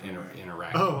bad guy from in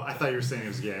Iraq. Oh, I thought you were saying he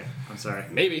was gay. I'm sorry.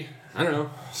 Maybe, I don't know.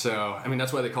 So I mean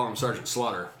that's why they call him Sergeant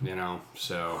Slaughter.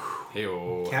 So hey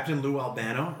Captain Lou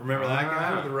Albano, remember that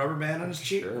guy Ah. with the rubber band on his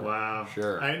cheek? Sure. Wow.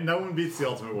 Sure. No one beats the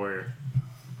Ultimate Warrior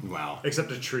Wow.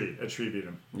 except a tree. A tree beat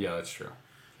him. Yeah, that's true.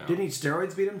 Yeah. Didn't he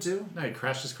steroids beat him too? No, he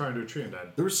crashed his car into a tree and died.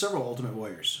 There were several Ultimate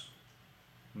Warriors.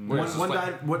 Wait, is this One like-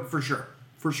 died. What for sure?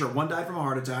 For sure, one died from a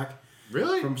heart attack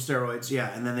Really? from steroids. Yeah,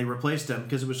 and then they replaced him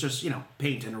because it was just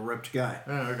paint and a ripped guy.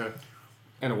 Oh, okay.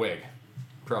 and a wig,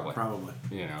 probably. Probably.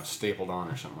 Stapled on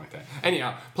or something like that.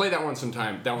 Anyhow, play that one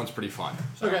sometime. That one's pretty fun.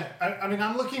 So. Okay. I mean,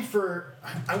 I'm looking for.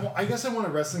 I guess I want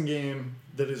a wrestling game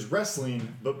that is wrestling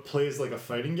but plays like a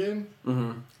fighting game.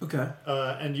 Okay.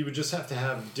 And you would just have to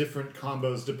have different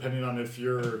combos depending on if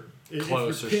you're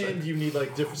Close if or you're pinned, shit. you need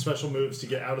like different special moves to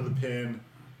get out of the pin.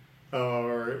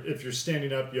 Or if you're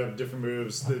standing up, you have different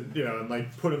moves that and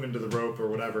like put them into the rope or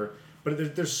whatever.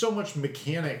 But there's so much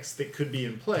mechanics that could be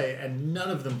in play, and none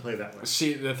of them play that way.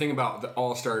 See, the thing about the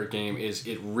All-Star game is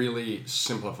it really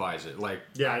simplifies it. Like,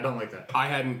 Yeah, I don't like that. I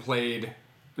hadn't played.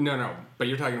 No, but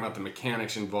you're talking about the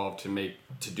mechanics involved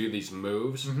to do these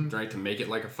moves, right? To make it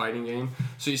like a fighting game.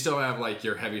 So you still have like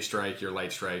your heavy strike, your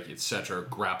light strike, etc.,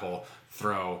 grapple,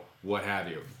 throw, what have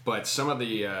you. But some of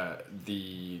the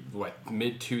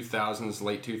mid 2000s,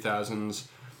 late 2000s,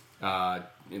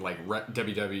 like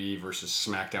WWE versus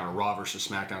SmackDown or Raw versus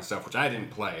SmackDown stuff, which I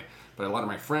didn't play, but a lot of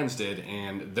my friends did,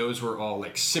 and those were all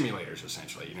like simulators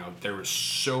essentially. There was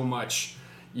so much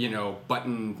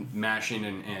button mashing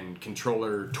and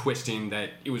controller twisting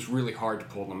that it was really hard to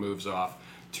pull the moves off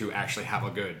to actually have a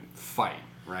good fight,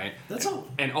 right? That's all.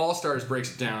 And All Stars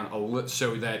breaks it down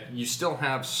so that you still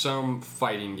have some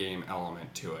fighting game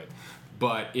element to it,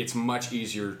 but it's much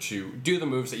easier to do the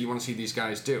moves that you want to see these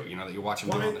guys do. That you watch them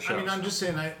do on the shows. I mean, I'm just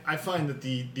saying, I find that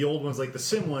the old ones, like the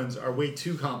sim ones, are way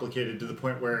too complicated to the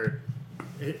point where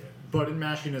button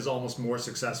mashing is almost more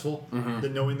successful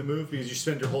than knowing the move because you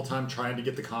spend your whole time trying to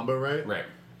get the combo right. Right.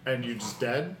 And you're just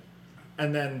dead.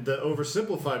 And then the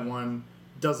oversimplified one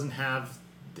doesn't have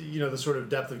the sort of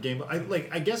depth of game.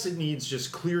 I guess it needs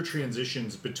just clear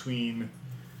transitions between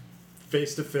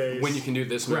face to face. When you can do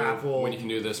this grapple, move, when you can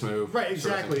do this move. Right,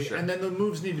 sort of thing, exactly. sure. And then the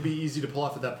moves need to be easy to pull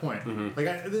off at that point.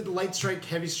 The light strike,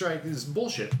 heavy strike is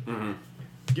bullshit.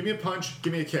 Give me a punch,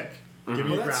 give me a kick, give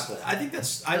me a grapple. I think I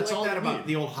That's like all that you about need.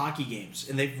 the old hockey games,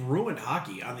 and they've ruined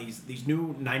hockey on these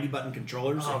new 90-button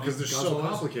controllers. Oh, because they're so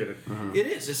complicated. It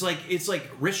is. It's like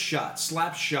wrist shot,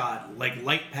 slap shot, like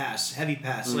light pass, heavy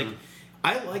pass. Like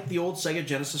I like the old Sega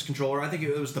Genesis controller. I think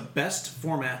it was the best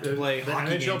format to play The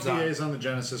hockey games on. NHLPAs on the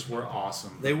Genesis were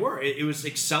awesome. They were. It was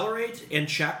accelerate and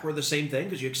check were the same thing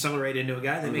because you accelerate into a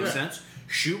guy. That makes Yeah. sense.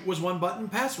 Shoot was one button.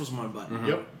 Pass was one button.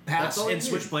 Yep. Pass That's all you and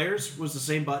switch need. players was the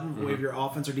same button. Whether you're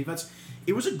offense or defense.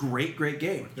 It was a great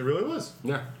game. It really was.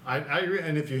 Yeah. I agree.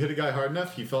 And if you hit a guy hard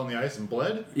enough, he fell on the ice and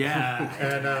bled. Yeah.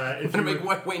 And if To you make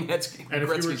were, Wayne Gretzky. and if you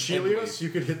were Gretzky's head Chelios, bleed. you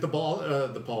could hit the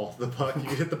puck. You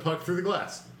could hit the puck through the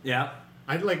glass. yeah.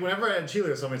 Whenever I had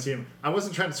Chelios on my team, I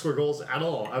wasn't trying to score goals at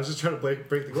all. I was just trying to break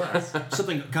the glass.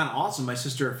 Something kind of awesome. My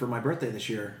sister, for my birthday this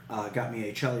year, got me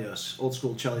a Chelios, old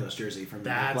school Chelios jersey from the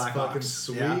That's Blackhawks. fucking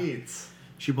sweet. Yeah.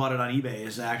 She bought it on eBay.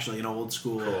 It's actually an old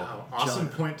school. Wow, awesome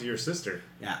Chelios. point to your sister.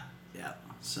 Yeah.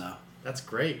 So That's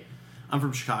great. I'm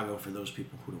from Chicago. For those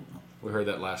people who don't know. We heard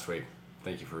that last week.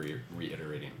 Thank you for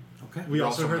reiterating. Okay. We You're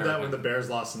also also heard that American. when the Bears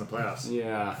lost in the playoffs.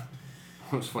 Yeah.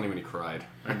 It was funny when he cried.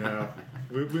 I know.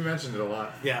 we mentioned it a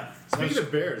lot. Yeah. Speaking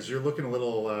of Bears, you're looking a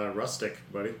little rustic,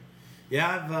 buddy.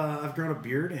 Yeah, I've grown a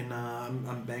beard and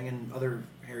I'm banging other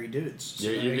hairy dudes. So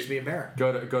Yeah, that you makes get- me a bear.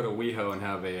 Go to WeHo and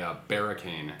have a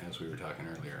barricane, as we were talking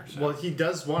earlier. So. Well, he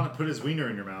does want to put his wiener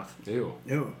in your mouth. Ew.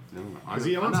 No. No, Because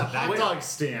he owns a hot dog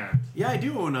stand. Yeah, I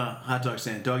do own a hot dog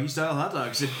stand, doggy style hot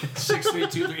dogs.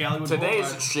 6323 Hollywood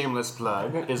Boulevard. shameless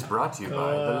plug is brought to you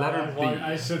by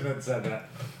I shouldn't have said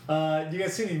that. Do you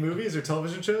guys see any movies or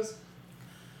television shows?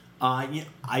 Yeah,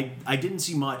 I didn't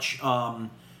see much.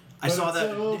 I But saw it's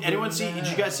that. over Anyone see? Did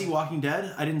you guys see Walking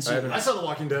Dead? I didn't see haven't. it. I saw The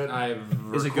Walking Dead. I've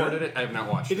Is it recorded good? it. I have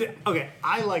not watched it. Okay,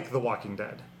 I like The Walking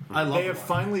Dead. I love They The have Walking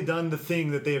finally done the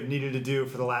thing that they have needed to do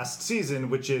for the last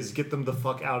season, which is get them the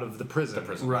fuck out of the prison.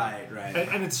 Right.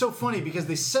 And it's so funny because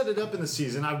they set it up in the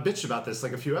season. I bitched about this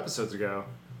like a few episodes ago.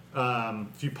 a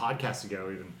few podcasts ago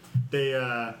even. They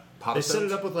set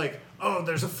it up with like, oh,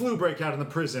 there's a flu breakout in the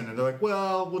prison, and they're like,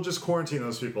 well, we'll just quarantine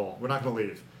those people. We're not going to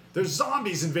leave. There's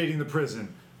zombies invading the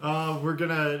prison. We're going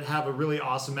to have a really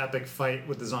awesome epic fight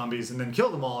with the zombies and then kill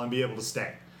them all and be able to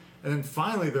stay. And then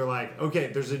finally they're like, okay,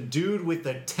 there's a dude with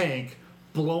a tank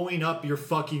blowing up your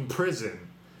fucking prison.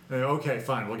 And okay,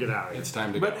 fine, we'll get out of here. It's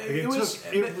time to go. But it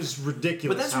was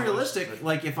ridiculous. But that's realistic.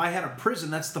 Like, if I had a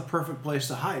prison, that's the perfect place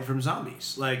to hide from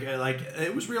zombies. Like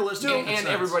it was realistic. And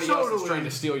everybody else is Totally. trying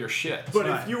to steal your shit. But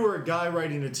Right. if you were a guy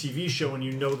writing a TV show and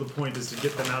you know the point is to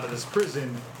get them out of this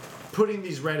prison, putting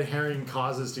these red herring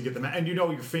causes to get them out, and you know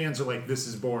your fans are like, this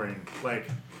is boring. Like,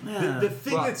 the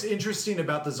thing Well- that's interesting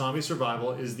about the zombie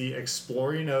survival is the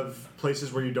exploring of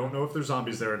places where you don't know if there's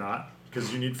zombies there or not,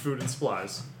 because you need food and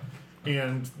supplies,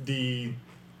 and the,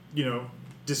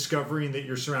 discovering that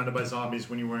you're surrounded by zombies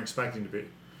when you weren't expecting to be.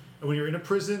 And when you're in a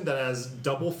prison that has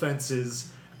double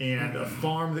fences and a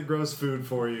farm that grows food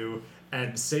for you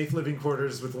and safe living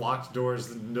quarters with locked doors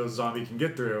that no zombie can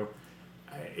get through,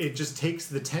 it just takes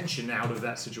the tension out of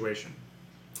that situation.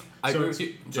 I So agree with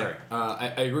it's- you. Sorry, I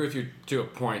agree with you to a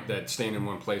point that staying in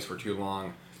one place for too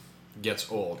long gets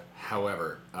old.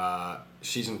 However,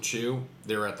 season 2,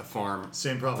 they were at the farm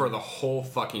Same problem. for the whole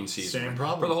fucking season. Same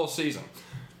problem. For the whole season.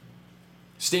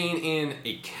 Staying in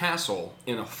a castle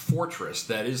in a fortress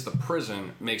that is the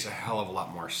prison makes a hell of a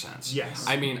lot more sense. Yes.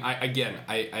 I mean, I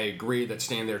agree that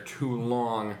staying there too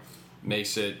long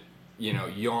makes it,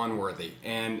 yawn worthy.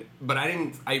 But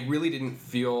I really didn't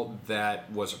feel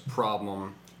that was a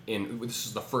problem this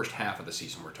is the first half of the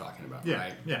season we're talking about, Yeah,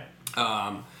 right?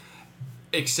 yeah.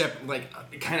 Except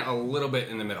kind of a little bit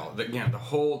in the middle. The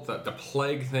whole the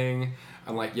plague thing.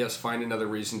 I'm like, yes, find another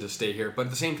reason to stay here. But at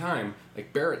the same time,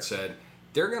 like Barrett said,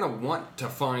 they're gonna want to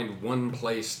find one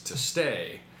place to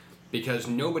stay because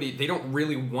they don't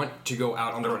really want to go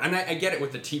out on the road. And I get it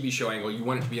with the TV show angle. You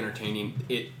want it to be entertaining.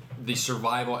 The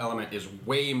survival element is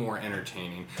way more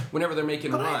entertaining whenever they're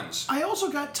making runs. I also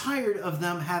got tired of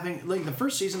them having, like, the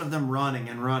first season of them running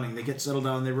and running. They get settled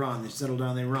down, they run. They settle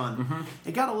down, they run. Mm-hmm.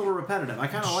 It got a little repetitive. I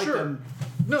kind of like Sure. them.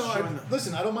 No, showing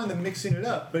listen, I don't mind them mixing it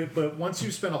up, but once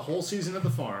you spend a whole season at the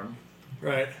farm,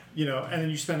 Right. and then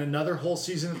you spend another whole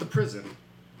season at the prison,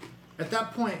 at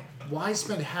that point, why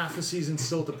spend half a season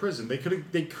still at the prison? They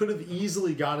could have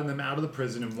easily gotten them out of the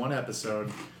prison in one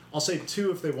episode. I'll say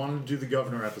 2 if they wanted to do the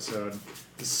governor episode.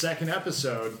 The second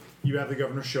episode, you have the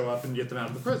governor show up and get them out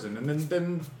of the prison, and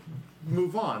then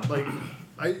move on. Like,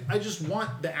 I just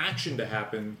want the action to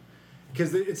happen,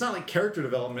 because it's not like character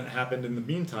development happened in the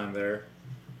meantime there,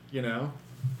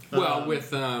 Well,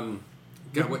 with what's the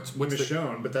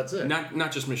Michonne, but that's it.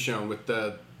 not just Michonne, with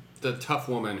the tough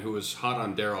woman who was hot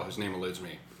on Daryl, whose name eludes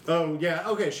me. Oh yeah,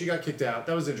 okay, she got kicked out.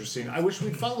 That was interesting. I wish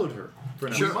we'd followed her for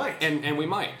an episode. might. And we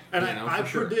might. And I for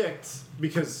sure. predict,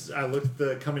 because I looked at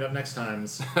the coming up next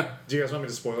times. Do you guys want me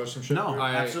to spoil some shit? No. here?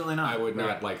 Absolutely not. I would not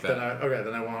Okay, like Then that.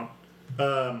 then I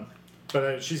won't.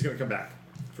 But she's gonna come back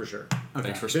for sure.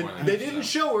 Thanks for They, spoiling. they didn't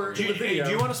show her Do in you, the video.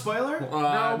 do you want a spoiler?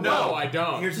 No, I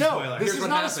don't. Here's a No, spoiler. this Here's is what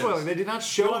not happens. a spoiler. They did not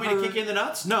show You want me her. to kick you in the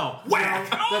nuts? No. Whack!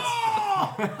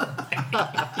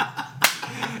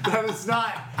 That is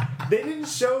not. They didn't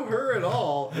show her at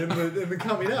all in the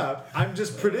coming up. I'm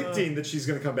just predicting that she's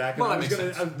going to come back. And Well, I that was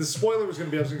makes gonna. The spoiler was going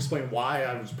to be able to explain why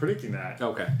I was predicting that.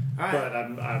 Okay. But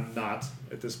I'm not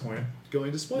at this point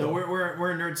going to spoil. No,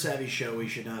 we're a nerd savvy show. We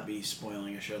should not be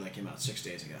spoiling a show that came out 6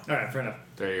 days ago. All right, fair enough.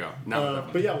 There you go. No,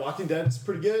 But yeah, Walking Dead is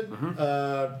pretty good. Mm-hmm.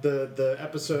 The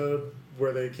episode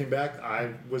where they came back, I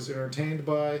was entertained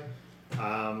by.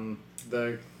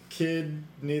 The kid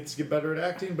needs to get better at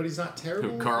acting, but he's not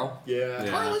terrible. Who, Carl? Yeah. Yeah.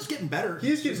 Carl is getting better.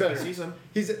 He's getting better. Season.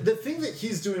 He's the thing that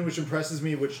he's doing, which impresses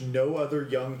me, which no other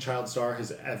young child star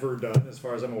has ever done, as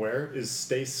far as I'm aware, is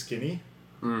stay skinny.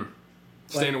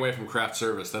 Staying away from craft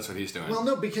service. That's what he's doing. Well,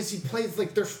 no, because he plays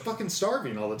like they're fucking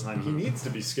starving all the time. Mm-hmm. He needs to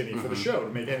be skinny for the show to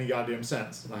make any goddamn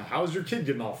sense. Like, how is your kid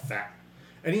getting all fat?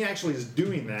 And he actually is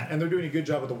doing that, and they're doing a good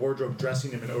job with the wardrobe,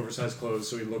 dressing him in oversized clothes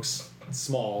so he looks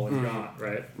small and gaunt,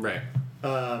 right? right.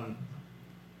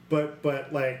 But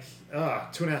like,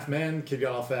 2.5 Men, kid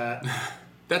got all fat.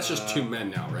 That's just 2 men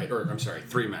now, right? Or I'm sorry,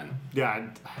 3 men. Yeah,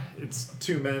 it's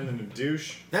 2 men and a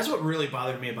douche. That's what really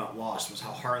bothered me about Lost was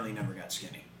how Harley never got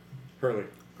skinny. Hurley.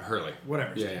 Hurley.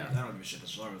 Whatever. Yeah, yeah. I don't give a shit. The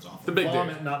story was awful. The big dude.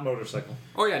 Vomit, not motorcycle.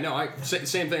 Oh yeah, no.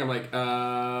 Same thing. I'm like,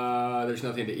 there's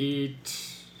nothing to eat.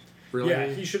 Really? Yeah,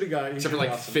 he should have got. Except for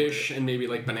like fish and maybe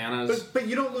like bananas. But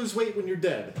you don't lose weight when you're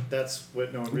dead. That's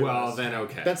what no one realized. Well, then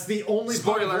okay. That's the only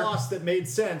part Spoiler. of Lost that made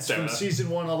sense from Duh. season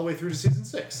 1 all the way through to season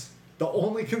 6. The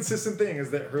only consistent thing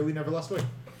is that Hurley never lost weight.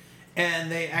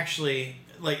 And they actually,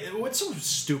 like what's so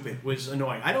stupid was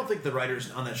annoying. I don't think the writers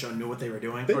on that show knew what they were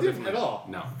doing. They didn't at all.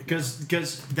 No. Because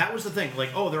that was the thing. Like,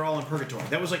 oh, they're all in purgatory.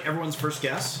 That was like everyone's first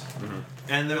guess.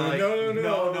 And they're like,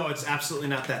 no, it's absolutely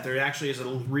not that. There actually is a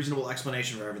reasonable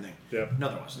explanation for everything. Yeah. No,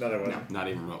 there wasn't. No, there wasn't. Not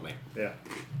even remotely. Yeah.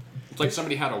 It's like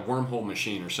somebody had a wormhole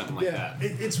machine or something like Yeah. that.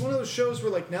 It's one of those shows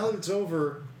where, like, now that it's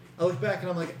over, I look back and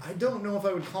I'm like, I don't know if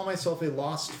I would call myself a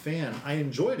Lost fan. I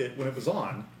enjoyed it when it was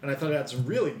on, and I thought it had some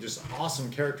really just awesome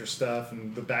character stuff,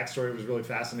 and the backstory was really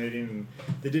fascinating, and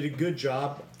they did a good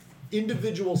job.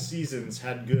 Individual seasons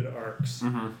had good arcs,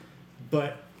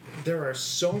 but there are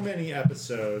so many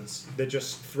episodes that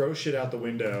just throw shit out the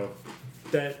window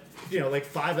that, you know, like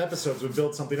 5 episodes would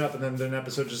build something up, and then an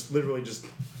episode just literally just...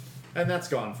 And that's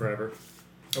gone forever.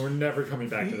 And we're never coming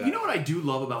back to that. You know what I do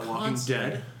love about Walking Constantly.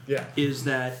 Dead? Yeah. Is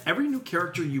that every new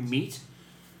character you meet...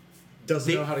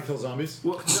 Doesn't know how to kill zombies?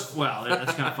 Well,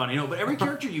 that's kind of funny, but every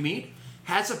character you meet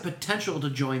has a potential to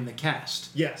join the cast.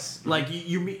 Yes. Like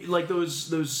you meet like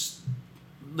those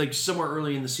like somewhere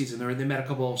early in the season, they met a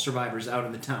couple of survivors out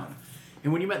in the town,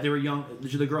 and when you met, they were young.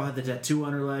 The girl had the tattoo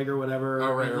on her leg or whatever.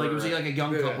 Oh, right, Like right, it was right. like a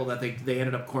young Yeah. couple that they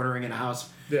ended up cornering in a house.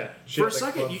 Yeah. She For a had,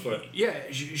 like, second, club foot.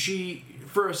 she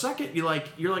for a second you're like,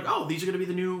 oh, these are going to be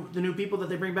the new people that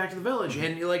they bring back to the village,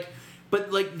 and you're like. But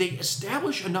like they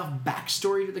establish enough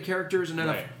backstory to the characters and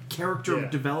enough Right. character Yeah.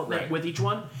 development Right. with each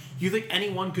one. You think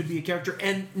anyone could be a character,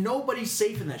 and nobody's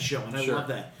safe in that show, and I Sure. love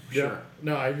that. Yeah. Sure.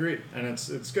 No, I agree, and it's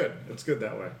good. It's good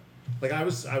that way. Like I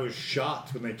was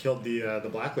shocked when they killed the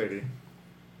black lady,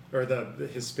 or the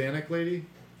Hispanic lady,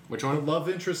 Which the one? love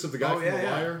interest of the guy Oh, from yeah, The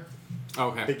yeah. Wire.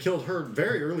 Oh, They okay. killed her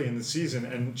very early in the season,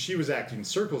 and she was acting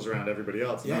circles around everybody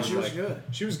else. And Yeah, I she was like, good.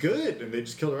 She was good, and they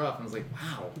just killed her off. And I was like,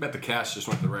 wow. I bet the cast just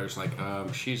went to the writers like,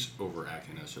 she's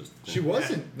overacting us. Just She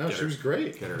wasn't. No, Get she her- was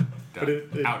great. Get her But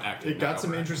it outacting. it got not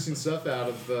some overacting. interesting stuff out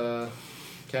of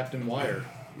Captain Wire.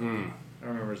 I don't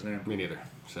remember his name. Me neither.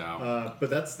 So, But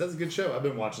that's a good show. I've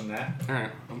been watching that. all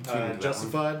right. I'm tuning into that one.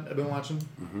 Justified. I've been watching.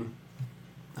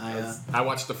 I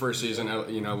watched the first season.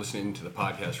 Listening to the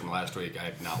podcast from last week, I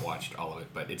have not watched all of it,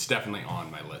 but it's definitely on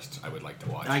my list. I would like to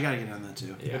watch. I gotta get on that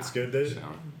too. Yeah, It's good. so.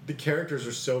 The characters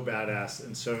are so badass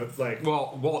and so like.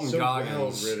 Well, Walton So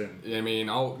Goggins. well-written. I mean,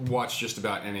 I'll watch just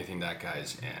about anything that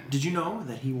guy's in. Did you know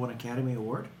that he won Academy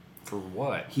Award? For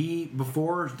what? He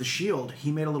before The Shield,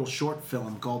 he made a little short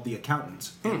film called The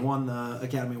Accountants and won the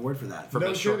Academy Award for that. For No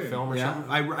best short kidding. film or yeah,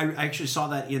 something? I actually saw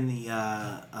that in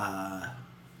the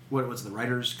what was it, the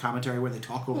writers' commentary where they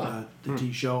talk over the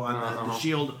TV show on the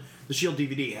Shield. The Shield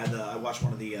DVD had I watched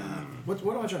one of the what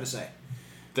am I trying to say?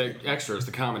 The extras,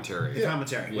 the commentary. The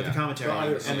commentary with Yeah. the commentary,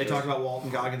 Oh, and they talk about Walton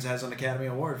Goggins has an Academy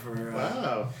Award for.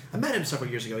 Wow. I met him several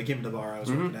years ago. He came to the bar I was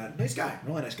working at. Nice guy,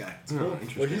 really nice guy. Oh, Well,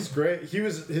 interesting. he's great.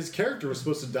 His character was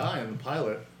supposed to die in the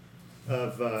pilot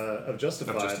of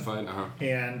Justified. Justified, uh-huh.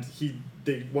 And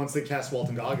once they cast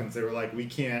Walton Goggins, they were like, we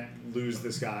can't lose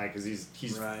this guy because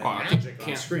he's Right. Oh, I magic on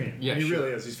can't- screen. yeah, he sure.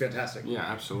 really is. He's fantastic. Yeah,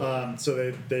 absolutely.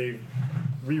 So they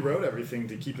rewrote everything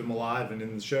to keep him alive and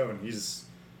in the show, and he's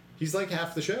like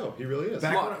half the show. He really is.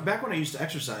 Back when I used to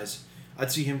exercise,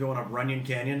 I'd see him going up Runyon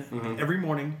Canyon every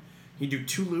morning. He'd do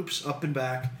 2 loops up and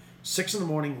back. 6 in the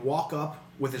morning, walk up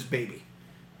with his baby,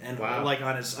 and Wow. like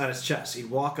on his chest. He'd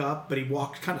walk up, but he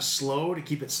walked kind of slow to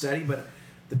keep it steady. But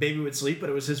the baby would sleep, but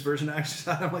it was his version of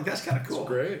exercise. I'm like, that's kind of cool. It's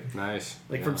great. Nice.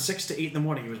 Like Yeah. from 6 to 8 in the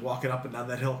morning, he was walking up and down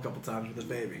that hill a couple times with his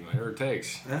baby. Whatever it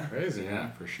takes. Yeah. Crazy. Yeah,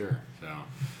 Man. for sure. So,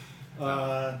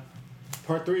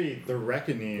 Part 3, The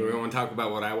Reckoning. do we want to talk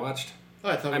about what I watched? Oh,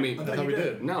 I thought we you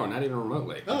did. No, not even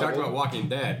remotely. Oh, we talked well, about Walking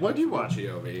Dead. what'd you watch?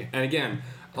 GOV. And again,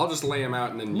 I'll just lay them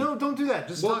out and then. No, don't do that.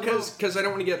 Just Well, talk about, because I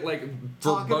don't want to get like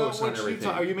talk about verbose on what you everything.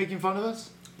 Are you making fun of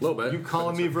us? A little bit. You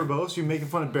calling me verbose? You making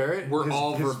fun of Barrett? We're His-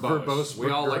 all his verbose. We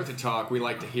all like growth? to talk. We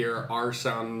like to hear our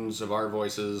sounds of our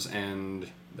voices, and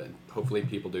then hopefully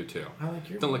people do too. I like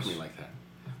your Don't look at voice. me like that.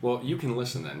 Well, you can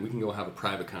listen then. We can go have a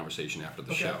private conversation after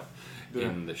the show.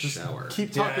 In the Just shower.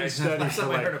 Keep talking steady Last for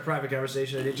time I heard a like. private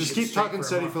conversation, I didn't Just get keep straight talking for a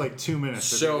steady month. for like 2 minutes.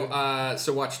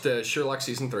 So watched Sherlock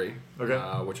season 3. Okay.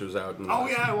 Which was out. In Oh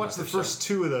last- yeah, I watched the last episode. first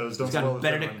 2 of those. Don't It's got spoil the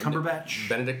Benedict third one. Cumberbatch.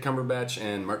 Benedict Cumberbatch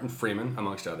and Martin Freeman,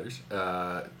 amongst others.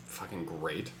 Fucking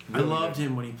great. I loved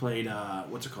him when he played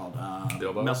what's it called?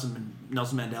 Bilbo? Nelson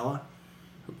Mandela.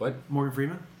 What? Morgan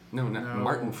Freeman. No, not No.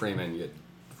 Martin Freeman. You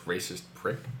racist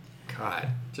prick. God,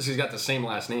 just 'cause he's got the same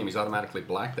last name, he's automatically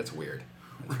black. That's weird.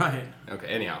 Right. Okay.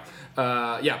 Anyhow,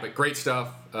 yeah, but great stuff.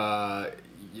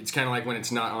 It's kind of like when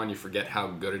it's not on, you forget how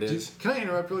good it is. Can I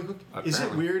interrupt really quick? Is it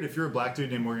Apparently. weird if you're a black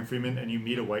dude named Morgan Freeman and you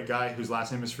meet a white guy whose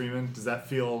last name is Freeman? Does that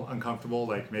feel uncomfortable?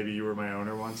 Like maybe you were my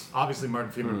owner once? Obviously,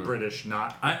 Martin Freeman, British,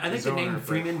 not. I think his the name owner, but-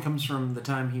 Freeman comes from the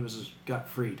time he got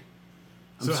freed.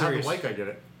 So how the serious. white guy get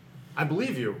it? I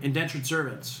believe you. Indentured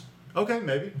servants. Okay,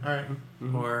 maybe. All right.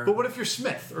 Or But what if you're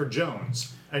Smith or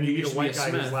Jones and you You meet used a to be white a guy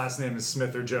Smith. whose last name is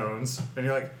Smith or Jones, and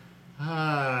you're like,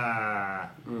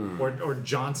 or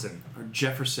Johnson. or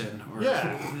Jefferson. Or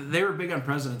Yeah. They were big on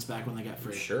presidents back when they got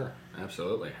free. Sure,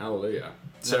 absolutely, hallelujah.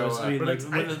 So So I mean, but like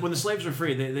it's- when the slaves were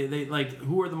free, they like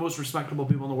who are the most respectable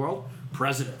people in the world?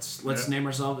 Presidents. Let's Yeah. name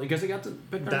ourselves because they got to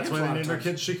pick their That's names why a they lot named of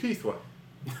their times. kid Shaquithwa.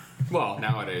 well,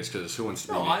 nowadays, because who wants to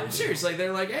be? No, I'm serious. Like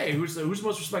they're like, hey, who's the most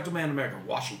respectable man in America?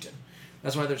 Washington.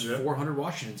 That's why there's Yeah. 400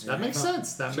 Washingtons. in That the makes NFL.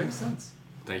 sense. That makes sense.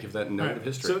 Thank you for that note All of right.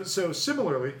 history. So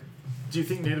similarly, do you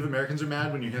think Native Americans are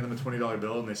mad when you hand them a $20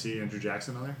 bill and they see Andrew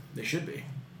Jackson on there? They should be.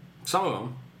 Some of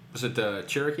them. Was it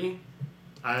Cherokee?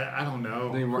 I don't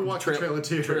know. They Who weren't walked Trail- the Trail of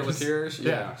Tears? Trail of Tears?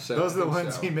 Yeah, so those are the I think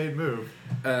ones so. he made move.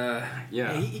 Yeah.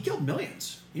 Yeah, he killed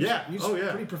millions. He's, Yeah. He's Oh,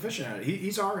 yeah. pretty proficient at it.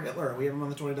 He's our Hitler. We have him on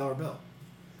the $20 bill.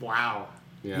 Wow.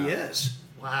 Yeah. He is.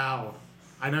 Wow.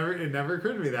 It never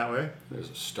occurred to me that way.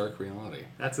 There's a stark reality.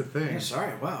 That's a thing. Yeah,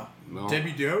 sorry. Wow. No.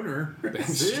 Debbie Downer.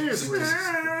 Seriously.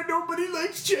 Nobody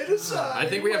likes genocide. I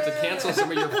think we have to cancel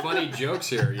some of your funny jokes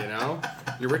here, you know?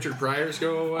 Your Richard Pryors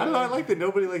go. I don't know. I like that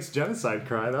nobody likes genocide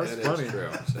cry. That was That funny. is true.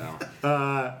 So,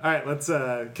 All right, let's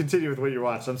continue with what you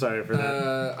watched. I'm sorry for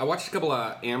that. I watched a couple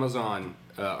of Amazon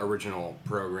original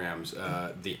programs,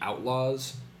 The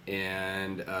Outlaws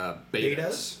and Betas.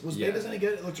 Betas? Was Yeah. Betas any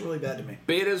good? It looks really bad to me.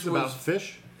 Betas About was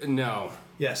fish. no.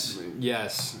 Yes.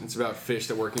 Yes, it's about fish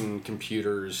that work in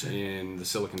computers in the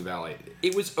Silicon Valley.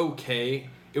 It was okay.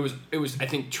 It was I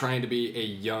think trying to be a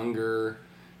younger,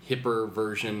 hipper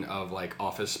version of like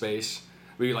Office Space.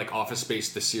 Maybe like Office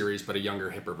Space the series, but a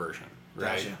younger, hipper version,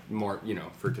 right? Gotcha. More,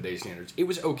 for today's standards. It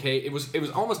was okay. It was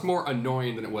almost more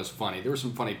annoying than it was funny. There were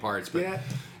some funny parts, but Yeah,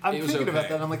 I'm it was thinking about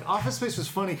okay. that. I'm like, Office Space was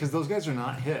funny because those guys are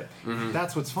not hip.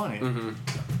 That's what's funny.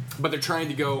 But they're trying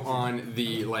to go on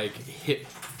the like hip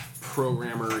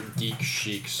programmer geek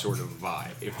chic sort of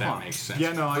vibe, if that makes sense.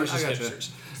 Yeah, no, I versus gotcha.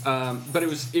 hipsters. But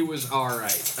it was all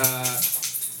right.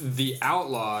 The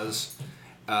Outlaws.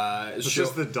 It's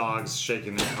just the dogs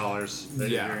shaking their collars. that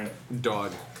you're yeah, hearing.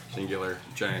 dog, singular,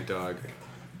 giant dog.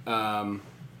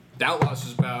 The Outlaws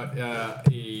is about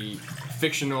a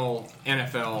fictional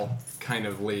NFL kind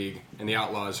of league, and the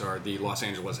Outlaws are the Los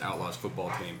Angeles Outlaws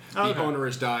football team. Okay. The owner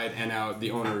has died, and now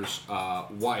the owner's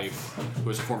wife, who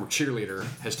is a former cheerleader,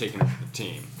 has taken over the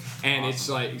team. And it's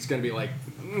going to be like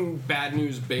Bad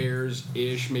News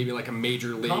Bears-ish, maybe like a major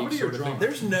league Comedy sort or of drama? thing.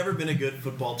 There's never been a good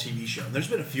football TV show. There's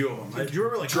been a few of them. Do you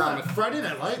remember like Drama. Friday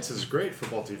Night Lights is a great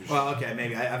football TV show. Well, okay,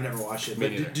 maybe I've never watched it. Me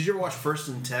But neither. did you ever watch First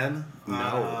and 10?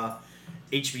 No.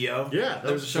 HBO. Yeah, that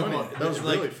There was a show funny. called- That was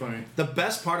like, really funny. The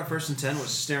best part of First and 10 was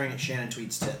staring at Shannon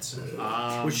Tweed's tits,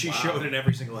 which she wow. showed in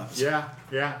every single episode.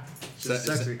 Yeah. Is She's that,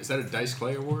 sexy. is that a Dice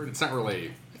Clay award? It's not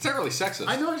really sexist.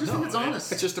 I know. I just think it's No, honest.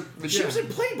 It's just a. She was in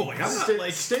Playboy. I'm not Sta-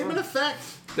 statement of fact.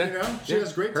 You know, she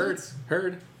has great heard. tits.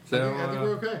 Heard. I So think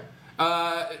we're okay.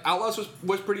 Outlaws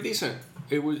was pretty decent.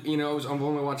 It was I've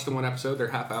only watched the one episode. They're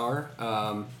half hour.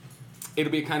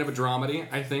 It'll be kind of a dramedy.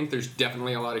 I think there's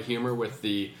definitely a lot of humor with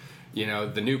the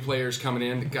new players coming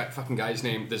in. The fucking guy's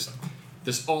name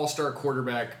this all-star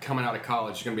quarterback coming out of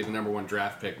college is going to be the #1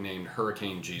 draft pick named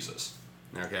Hurricane Jesus.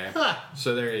 Okay, Ha!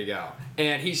 so there you go.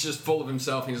 And he's just full of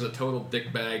himself. He's a total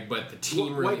dickbag. But the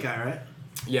team really, White guy, right?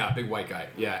 yeah, big white guy.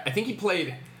 Yeah, I think he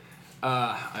played.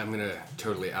 I'm gonna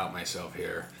totally out myself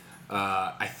here.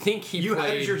 I think he You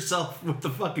played. had yourself with the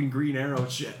fucking Green Arrow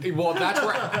shit. Well, that's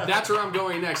where I'm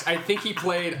going next. I think he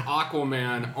played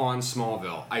Aquaman on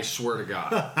Smallville. I swear to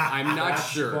God, I'm not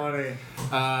sure. Funny.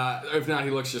 If not, he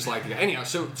looks just like the guy. Anyhow,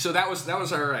 so that was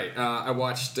all right. I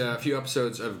watched a few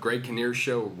episodes of Greg Kinnear's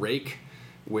show Rake,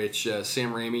 which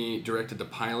Sam Raimi directed the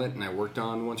pilot, and I worked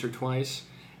on once or twice.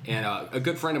 And a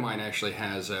good friend of mine actually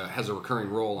has a recurring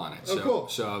role on it. Oh, So, cool.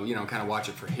 So kind of watch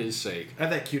it for his sake. I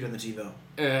have that cute on the TiVo.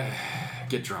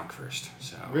 Get drunk first.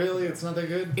 So Really, it's not that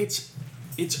good. it's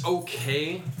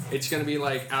okay. It's gonna be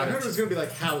like I out heard of. it was gonna be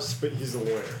like House, but he's a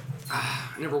lawyer. I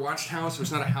never watched House.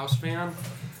 Was not a House fan.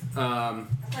 I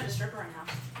played a stripper in house.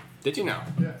 Did you know?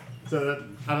 Yeah. So that,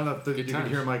 I don't know if you can times.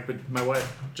 hear Mike, but my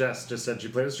wife Jess just said she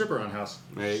played a stripper on House.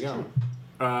 There you go.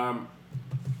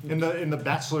 In the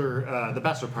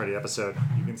bachelor party episode,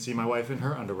 you can see my wife in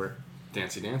her underwear.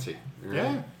 Dancy. Right.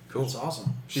 Yeah. Cool. That's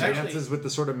awesome. She Actually, dances with the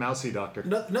sort of mousy doctor.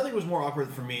 nothing was more awkward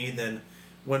for me than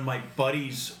when my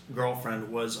buddy's girlfriend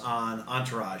was on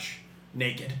Entourage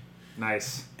naked.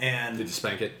 Nice. And Did you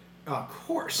spank it? Oh, of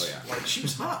course. Oh, yeah. Like, she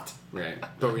was hot. Right.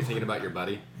 But were you thinking about your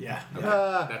buddy? Yeah. Okay.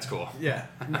 Yeah. That's cool. Yeah.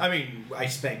 I mean, I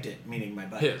spanked it, meaning my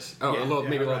buddy. His. Oh, Yeah,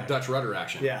 maybe a little right. Dutch rudder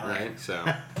action. Yeah. Right? So.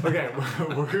 Okay,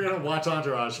 we're gonna watch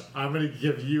Entourage. I'm gonna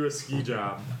give you a ski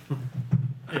job.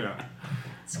 You know,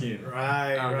 skiing.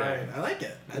 Right, Okay. right. I like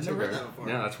it. I've never heard that before.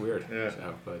 Yeah, that's weird. Yeah.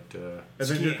 So, but And then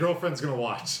your Skiing. girlfriend's gonna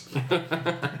watch.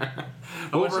 I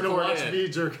we'll want you to record watch it. me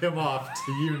jerk him off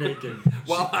to you naked.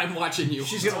 while I'm watching you.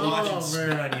 She's going to watch Oh, and spit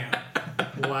man. on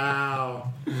you.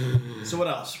 Wow. So what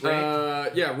else?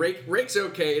 Rake? Yeah, Rake's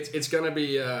okay. It's gonna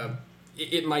be.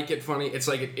 It might get funny. It's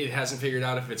like it hasn't figured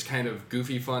out if it's kind of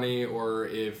goofy funny or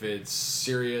if it's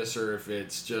serious or if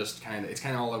it's just kind of. It's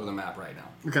kind of all over the map right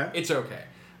now. Okay. It's okay.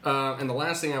 And the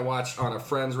last thing I watched on a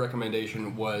friend's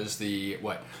recommendation was the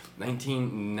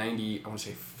 1990 I want to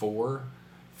say 4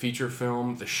 feature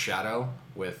film The Shadow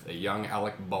with a young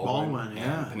Alec Baldwin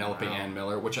yeah. and Penelope Wow. Ann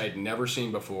Miller, which I'd never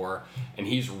seen before, and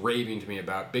he's raving to me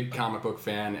about. Big comic book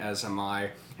fan, as am I.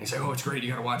 And he's like, "Oh, it's great!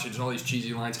 You gotta watch it. There's all these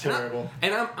cheesy lines." Terrible.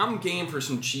 And I'm game for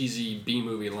some cheesy B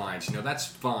movie lines. You know, that's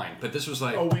fine. But this was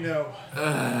like, Oh, we know.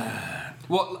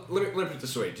 well, let me put it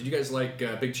this way: did you guys like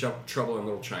Big Trouble in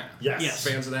Little China? Yes. Yes.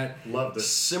 Fans of that? Loved it.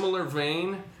 Similar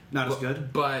vein. Not as but-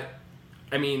 good? But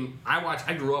I mean,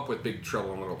 I grew up with Big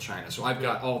Trouble in Little China, so I've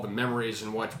got all the memories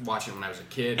and watching when I was a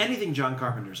kid. Anything John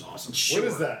Carpenter's awesome. What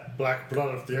is that? Black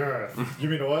blood of the earth. You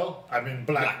mean oil? I mean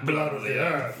black blood of the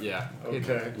earth. Yeah.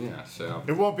 Okay. Yeah. So.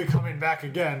 It won't be coming back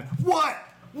again. What?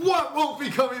 What won't be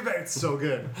coming back? It's so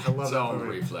good. I love It's that all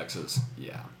movie. reflexes.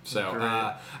 Yeah. So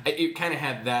Great. it kind of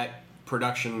had that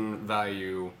production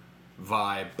value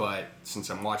vibe, but since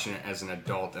I'm watching it as an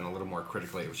adult and a little more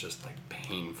critically, it was just like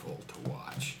painful to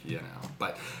watch, you know.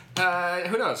 But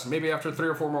who knows? Maybe after 3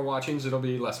 or 4 more watchings, it'll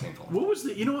be less painful. What was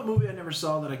the? You know what movie I never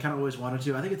saw that I kind of always wanted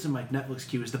to? I think it's in my Netflix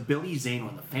queue. Is the Billy Zane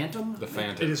one, The Phantom? The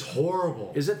Phantom. It is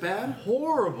horrible. Is it bad?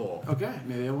 horrible. Okay,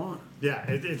 maybe I won't. Yeah,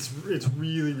 it's really,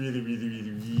 really, really,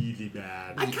 really, really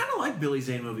bad. I kind of like Billy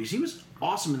Zane movies. He was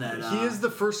awesome in that. He is the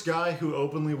first guy who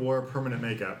openly wore permanent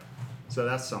makeup, so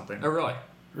that's something. Oh, really?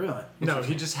 really. No,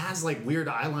 he just has like weird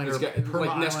eyeliner, It's got, perma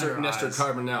like Nestor eyeliner eyes.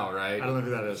 Carbonell, right? I don't know who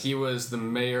that is. He was the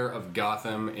mayor of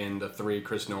Gotham in the 3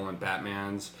 Chris Nolan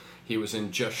Batmans. He was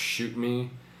in Just Shoot Me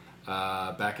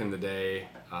back in the day.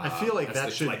 I feel like that's that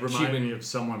the, should like, remind Cuban, me of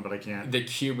someone, but I can't. the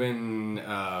Cuban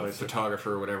it.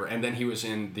 photographer or whatever. And then he was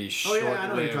in the Oh yeah, I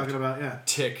know what you're talking short-lived about. Yeah.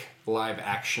 Tick live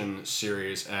action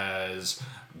series as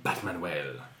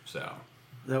Batmanuel. So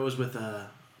That was with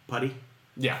Putty.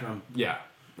 yeah, From- yeah.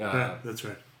 That's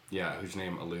right. Yeah, whose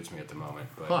name eludes me at the moment.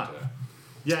 But Huh.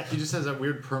 Yeah, he just has that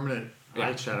weird permanent Yeah.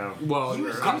 eye shadow. well, Or he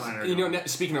was- eyeliner you know, going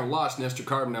speaking of Lost, Nestor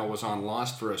Carbonell was on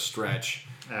Lost for a stretch.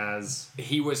 as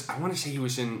He was, I want to say he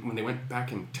was in, when they went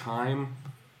back in time,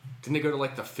 didn't they go to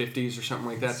like the 50s or something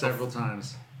like that? several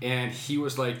times. And he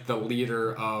was like the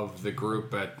leader of the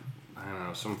group at, I don't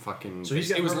know, some fucking. So he's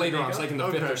got it was permanent later on, it's like in the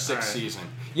makeup? 5th or Okay, 6th alright. season.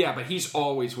 Yeah, but he's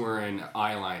always wearing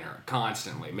eyeliner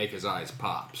constantly, make his eyes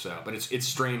pop. So, but it's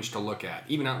strange to look at,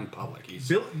 even out in public. He's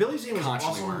Billy Zane was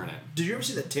Constantly awesome. wearing it. Did you ever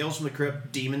see the Tales from the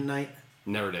Crypt Demon Night?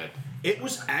 never did. It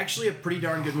was actually a pretty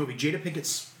darn good movie. Jada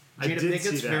I Pinkett's did see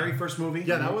that. very first movie.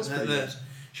 Yeah, that was pretty good.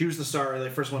 She was the star, the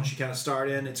first one she kind of starred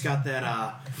in. It's got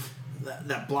that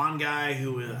that blonde guy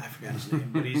who I forgot his name,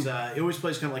 but he's he always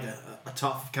plays kind of like a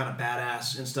tough kind of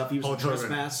badass and stuff. He was in Hulk Hogan.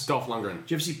 Trespass. Dolph Lundgren.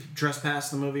 Did you ever see Trespass,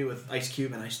 the movie with Ice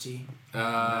Cube and Ice-T?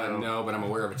 No, but I'm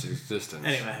aware of its existence.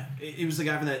 Anyway, he was the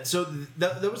guy from that. So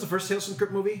that was the first Tales from the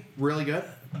Crypt movie. Really good.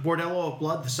 Bordello of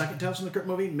Blood, the second Tales from the Crypt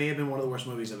movie, may have been one of the worst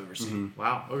movies I've ever seen.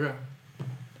 Wow. Okay.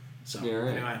 So Yeah,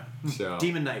 right. anyway, So.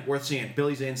 Demon Night, worth seeing.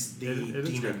 Billy Zane's the It is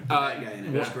demon, good. the bad guy in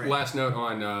it. It's great. Last note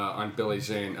on Billy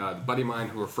Zane. A buddy of mine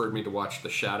who referred me to watch The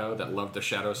Shadow, that loved The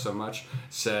Shadow so much,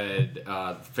 said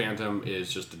Phantom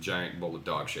is just a giant bowl of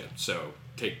dog shit. So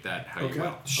take that how Okay. you will.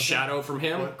 Okay. Shadow from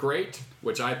him, great,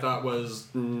 which I thought was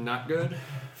not good.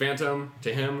 Phantom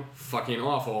to him, fucking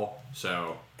awful.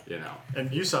 So you know,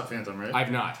 And you saw Phantom, right?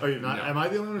 I've not. Oh, you've not? No. Am I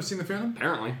the only one who's seen the Phantom?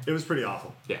 Apparently, It was pretty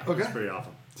awful. yeah. It was Okay. pretty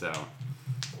awful. So,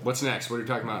 what's next? What are you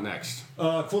talking about next?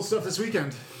 Cool stuff this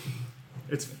weekend.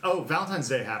 It's Valentine's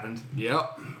Day happened,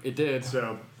 Yep, it did.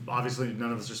 so obviously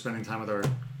none of us are spending time with our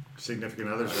significant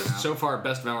others right now. So far,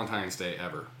 best Valentine's Day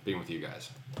ever being with you guys.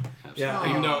 Yeah.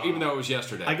 Absolutely. Even though it was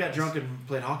yesterday. I got drunk and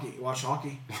played hockey, watched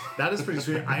hockey. That is pretty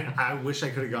sweet. I wish I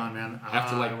could have gone, man.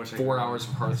 After I like wish I 4 could've hours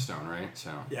of Hearthstone, right?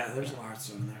 So Yeah, there's a lot of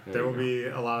Hearthstone in there. There will be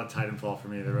a lot of Titanfall for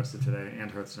me the rest of today,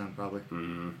 and Hearthstone probably.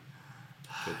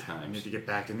 good I times. need to get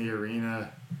back in the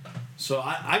arena. So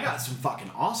I got some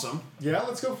fucking awesome. Yeah,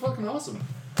 let's go fucking awesome.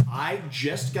 I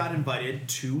just got invited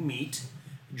to meet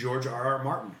George R.R.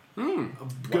 Martin.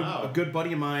 Wow. A good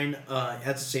buddy of mine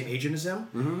has the same agent as him.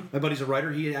 Mm-hmm. My buddy's a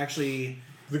writer. He actually...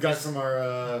 The guy from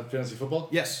our fantasy football?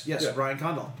 Yes, Yeah. Ryan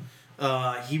Condal.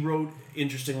 He wrote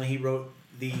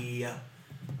the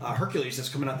Hercules that's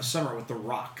coming out this summer with The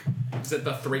Rock. Is it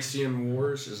the Thracian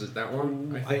Wars? Is it that one?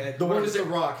 The one with The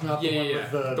Rock, not the one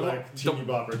with The one- like teeny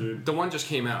bopper dude. The one just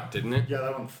came out, didn't it? Yeah,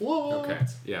 that one floats. Okay.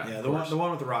 Yeah. Yeah, of the course.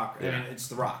 one with The Rock. I Yeah. mean, it's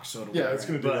The Rock, so it'll Yeah, work, it's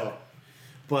gonna right? do But- well.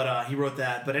 But he wrote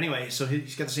that. But anyway, so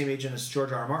he's got the same agent as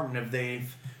George R. R. Martin. And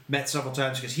they've met several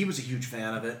times because he was a huge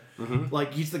fan of it. Mm-hmm.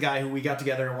 Like, he's the guy who we got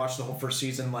together and watched the whole first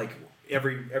season, like,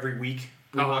 every week.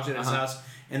 We watched it at his house.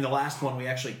 And the last one, we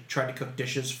actually tried to cook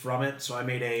dishes from it. So I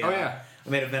made I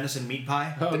made a venison meat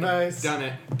pie. Oh, nice. Done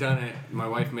it. My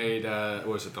wife made, what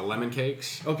was it, the lemon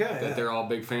cakes? Okay, That yeah. they're all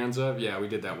big fans of. Yeah, we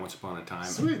did that once upon a time.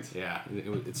 Sweet. Yeah,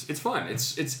 it's fun.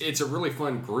 It's a really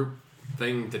fun group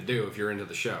thing to do if you're into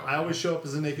the show. I always show up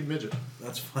as a naked midget.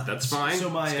 That's fine. That's fine. So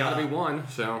It's got to be one.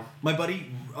 So My buddy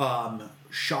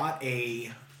shot a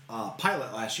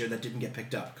pilot last year that didn't get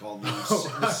picked up called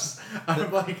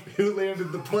I'm like, who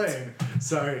landed the plane?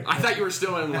 Sorry. I thought you were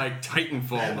still in like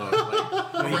Titanfall mode.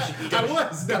 Like, I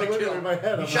was. Now literally in my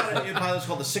head. He I'm shot like, a pilot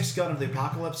called The Sixth Gun of the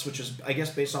Apocalypse, which is, I guess,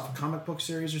 based off a comic book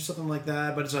series or something like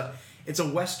that. But it's a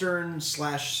western /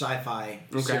 sci-fi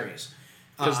series.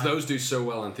 because those do so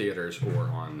well in theaters or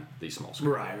on the small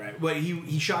screen. Right. But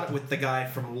he shot it with the guy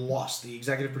from Lost, the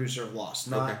executive producer of Lost,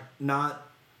 not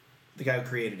the guy who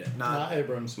created it, not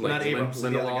Abrams. Like Not Abrams, the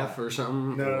other Lindelof guy. or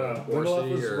something. No. Or Lindelof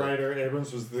was Orsi the or writer.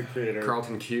 Abrams was the creator.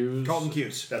 Carlton Cuse. Carlton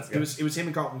Cuse. That's it good. was him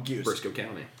and Carlton Cuse. Briscoe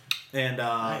County. And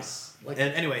Nice. And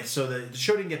anyway, so the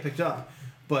show didn't get picked up,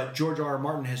 but George R. R.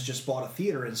 Martin has just bought a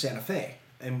theater in Santa Fe,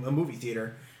 a movie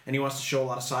theater, and he wants to show a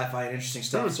lot of sci-fi and interesting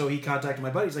stuff. So he contacted my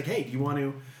buddy. He's like, "Hey, do you want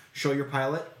to show your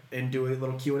pilot and do a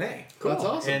little Q&A?" Cool. That's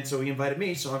awesome. And so he invited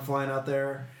me, so I'm flying out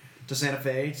there to Santa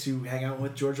Fe to hang out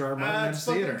with George R. R. Martin at That's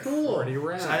his theater. fucking cool. Pretty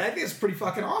rad. So I think it's pretty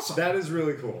fucking awesome. That is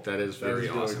really cool. That is very really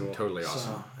awesome. cool. Totally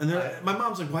awesome. So, and my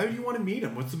mom's like, "Why do you want to meet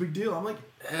him? What's the big deal?" I'm like,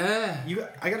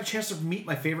 I got a chance to meat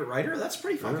my favorite writer. That's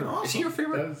pretty fucking awesome. Is he your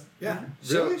favorite? That is, Yeah.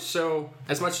 Really? So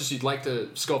as much as you'd like to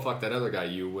skullfuck that other guy,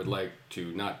 you would like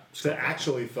to not to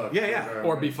actually fuck. Yeah, yeah. George R. R. or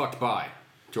Martin. be fucked by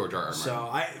George R. R. Martin.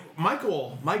 So my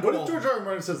goal. What if George R. R.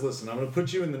 Martin says, "Listen, I'm going to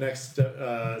put you in the next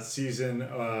season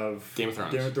of Game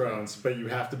of Thrones. but you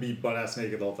have to be butt ass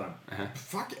naked the whole time."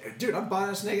 Fuck it, dude, I'm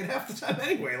butt-ass naked half the time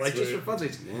anyway. Like just for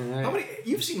funsies. Yeah. How many?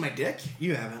 You've seen my dick?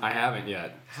 You haven't. I haven't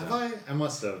yet. Have I? I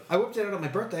must have. I whipped it out on my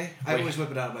birthday. I Wait. always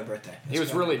whip it out on my birthday. It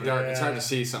was really dark. It's hard Yeah. to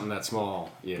see something that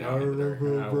small, you know.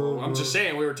 Bro. Well, I'm just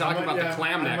saying, we were talking about the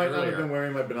clam neck I might not have been earlier.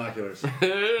 wearing my binoculars.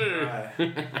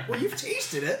 Well, you've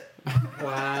tasted it.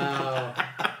 Wow.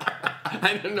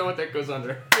 I didn't know what that goes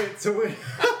under. Wait, so when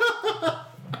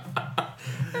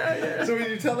so when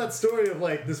you tell that story of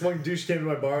like this one douche came to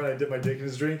my bar and I dipped my dick in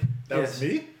his drink, that was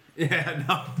Yes. me? Yeah,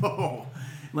 no.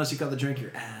 Unless you call the drink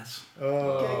your ass.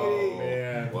 Oh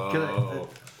man. Whoa.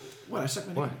 What? I suck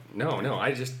my dick. What? No.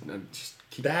 I just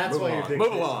keep That's moving why your on. dick Move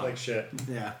tastes along. like shit.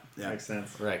 Yeah. Makes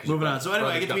sense. Right. 'cause Moving your on. So anyway,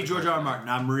 I get to brother's meet got George the R. R. Martin.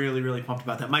 I'm really, really pumped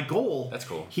about that. My goal. That's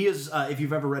cool. He is. If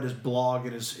you've ever read his blog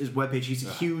and his webpage, he's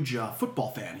a huge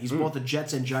football fan. He's both a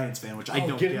Jets and Giants fan, which I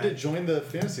don't get him get. to join the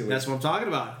fantasy league. That's what I'm talking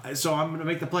about. So I'm going to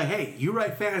make the play. Hey, you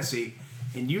write fantasy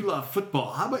and you love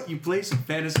football. How about you play some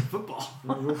fantasy football?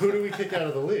 Who do we kick out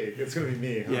of the league? It's gonna be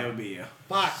me. Huh? Yeah, it would be you.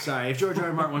 Fuck. Sorry, if George R.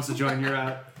 R. Martin wants to join, you're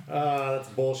out. That's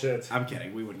bullshit. I'm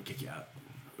kidding. We wouldn't kick you out.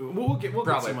 We'll get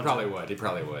Probably someone would. He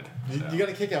probably would. You got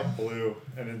to kick out Blue,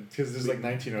 and because there's like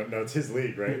 19. No, it's his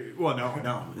league, right? Well,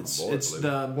 no. It's Boy, it's Blue.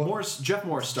 the Morris. Jeff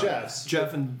Morris started. Jeff's.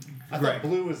 Jeff and I Greg. thought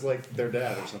Blue was like their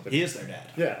dad or something. He is their dad.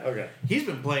 Yeah. Okay. He's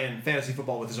been playing fantasy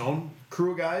football with his own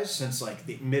crew of guys since like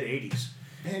the mid '80s.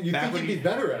 Man, you Back think when he'd be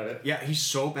better at it? Yeah, he's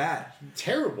so bad.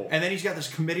 Terrible. And then he's got this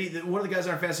committee. One of the guys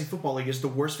in our fantasy football league is the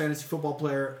worst fantasy football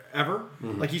player ever.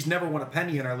 Like he's never won a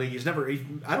penny in our league.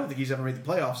 I don't think he's ever made the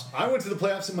playoffs. I went to the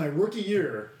playoffs in my rookie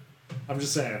year. I'm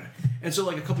just saying. And so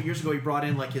like a couple years ago, he brought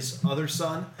in like his other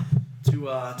son to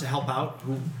help out,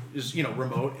 who is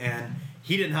remote, and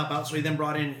he didn't help out. So he then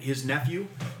brought in his nephew.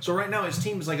 So right now his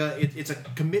team is like it's a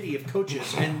committee of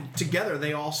coaches, and together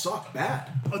they all suck bad.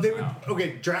 Oh, they would.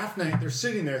 Okay, draft night. They're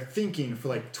sitting there thinking for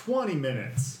like 20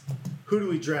 minutes. Who do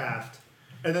we draft?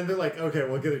 And then they're like, okay,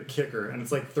 we'll get a kicker, and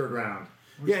it's like third round.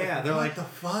 Yeah. They're what like, the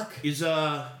fuck? is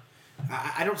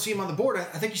I don't see him on the board. I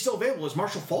think he's still available. Is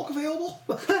Marshall Falk available?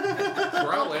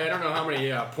 Probably. I don't know how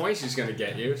many points he's going to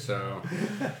get you. So.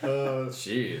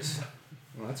 Jeez.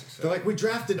 Well, that's exciting. They're like, we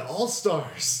drafted all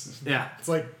stars. Yeah. It's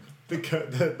like,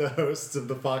 the hosts of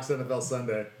the Fox NFL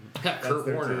Sunday. Got Kurt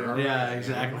their Warner. team. all right. Yeah,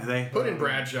 exactly. They Put in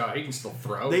Bradshaw. He can still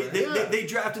throw. they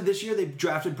drafted this year. They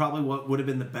drafted probably what would have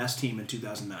been the best team in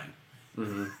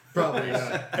 2009. Probably,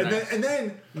 yeah. And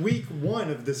then week 1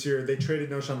 of this year, they traded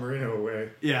Noshan Marino away.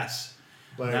 Yes,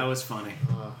 Like, that was funny.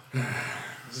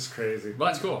 It's just crazy. Well,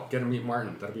 that's cool. Get to meet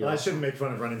Martin. That'd be Well, I awesome. shouldn't make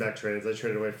fun of running back trades. I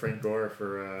traded away Frank Gore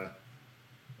for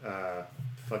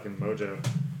fucking Mojo.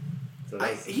 So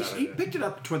that's a bad He idea. picked it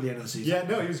up toward the end of the season. Yeah,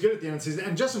 no, he was good at the end of the season.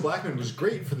 And Justin Blackman was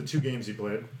great for the 2 games he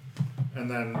played. And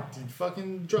then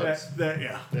fucking drugs.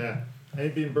 Yeah. Yeah. I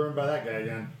ain't being burned by that guy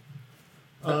again.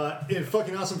 It's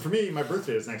fucking awesome for me. My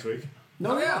birthday is next week.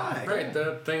 No, Oh, yeah. why? Right.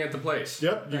 The thing at the place.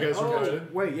 Yep, you guys were Oh,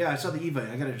 good. wait, yeah, I saw the Eva.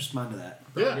 I gotta respond to that.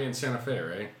 Yeah. Be in Santa Fe,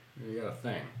 right? You got a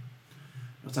thing.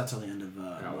 It's not till the end of Oh,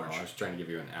 well, March. I was trying to give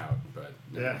you an out, but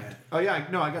Yeah. Oh yeah,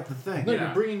 no, I got the thing. No, Yeah.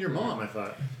 you're bringing your mom, I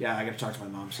thought. Yeah, I gotta talk to my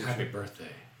mom. See if happy she-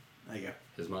 birthday, There you go.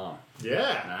 his mom.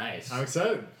 Yeah. Nice. I'm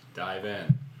excited. Dive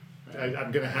in.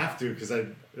 I'm going to have to because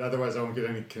otherwise I won't get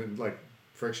any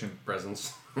friction.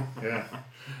 Presents. Yeah.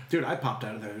 Dude, I popped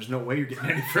out of there. There's no way you're getting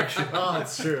any friction. Oh,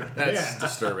 that's true. That's yeah.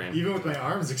 disturbing. Even with my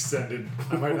arms extended,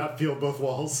 I might not feel both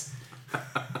walls. That's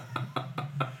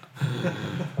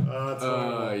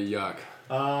horrible. Yuck.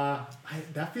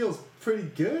 That feels pretty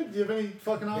good. Do you have any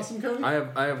fucking awesome, Cody?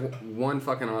 I have one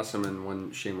fucking awesome and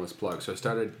one shameless plug. So I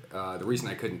started. The reason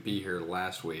I couldn't be here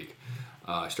last week,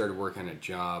 I started working a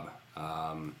job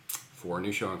for a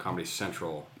new show on Comedy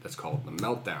Central that's called The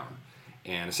Meltdown,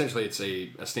 and essentially it's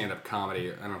a stand-up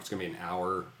comedy. I don't know if it's gonna be an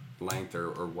hour length or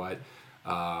what,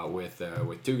 with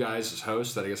 2 guys as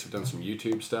hosts that I guess have done some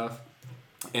YouTube stuff,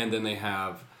 and then they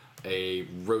have a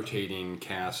rotating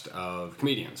cast of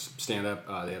comedians, stand-up.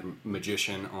 They had a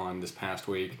magician on this past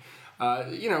week.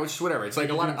 It's just whatever. It's like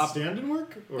a lot of stand-in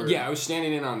work? Or? Yeah, I was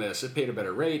standing in on this. It paid a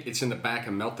better rate. It's in the back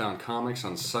of Meltdown Comics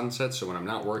on Sunset, so when I'm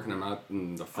not working, I'm out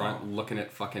in the front looking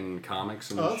at fucking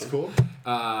comics and Oh, that's shit. cool.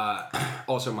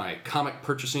 Also, my comic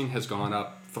purchasing has gone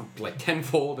up for like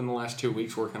tenfold in the last 2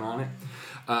 weeks working on it.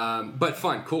 But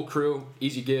fun, cool crew,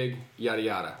 easy gig, yada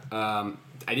yada.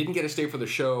 I didn't get to stay for the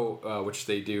show, which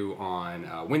they do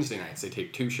on Wednesday nights. They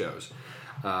tape 2 shows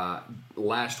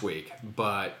last week,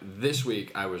 but this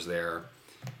week I was there,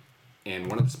 and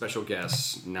one of the special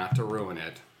guests, not to ruin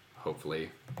it, hopefully,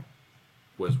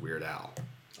 was Weird Al.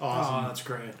 Awesome. Oh, that's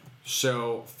great.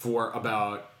 So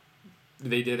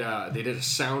they did a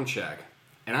sound check,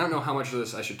 and I don't know how much of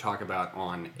this I should talk about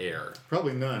on air.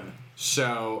 Probably none.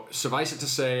 So, suffice it to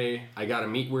say, I got to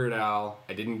meet Weird Al,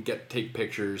 I didn't get to take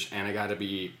pictures, and I got to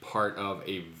be part of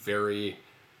a very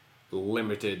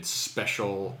limited,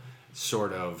 special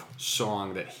sort of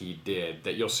song that he did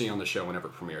that you'll see on the show whenever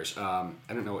it premieres. I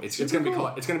don't know. It's gonna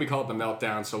be called The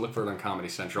Meltdown, so look for it on Comedy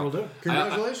Central. Will do.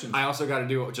 Congratulations. I also got to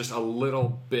do just a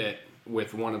little bit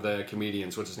with one of the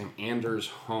comedians. What's his name? Anders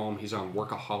Holm. He's on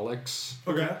Workaholics.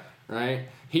 Okay. Right?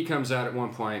 He comes out at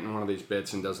one point in one of these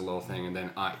bits and does a little thing, and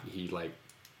then he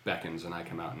beckons, and I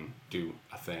come out and do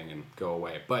a thing and go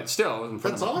away. But still, in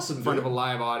front, That's awesome, in front dude. of a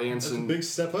live audience. That's and a big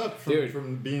step up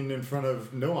from being in front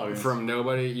of no audience. from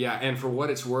nobody, yeah. And for what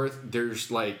it's worth,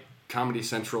 there's Comedy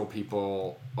Central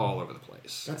people all over the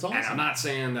place. That's And awesome. I'm not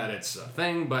saying that it's a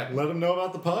thing, but Let them know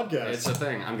about the podcast. it's a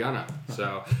thing. I'm gonna.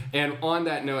 So, and on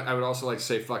that note, I would also like to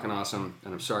say fucking awesome.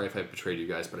 And I'm sorry if I betrayed you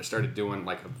guys, but I started doing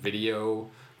a video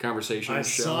conversation I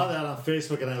show. saw that on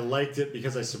Facebook and I liked it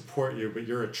because I support you, but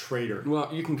you're a traitor. Well,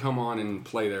 you can come on and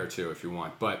play there too if you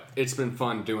want. But it's been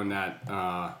fun doing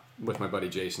that with my buddy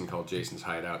Jason called Jason's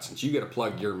Hideout. Since you get to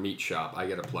plug your meat shop, I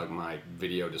get to plug my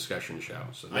video discussion show.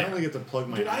 So I only get to plug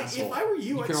my Dude, asshole. if I were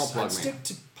you, You I'd, can all plug I'd me. stick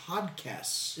to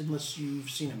podcasts unless you've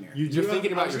seen them here. You do You're have-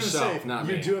 thinking about I was gonna yourself, say, not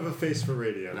you me. do have a face for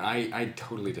radio. I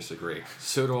totally disagree.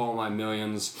 So do all my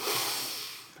millions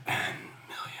and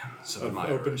millions of Of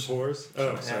admirers. open pores.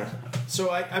 Oh, sorry.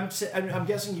 So I'm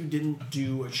guessing you didn't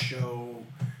do a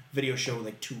video show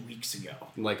 2 weeks ago.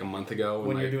 Like a month ago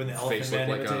When my you're doing the face Elephant Man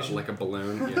looked imitation? like a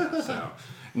balloon. Yeah, so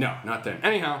no, not then.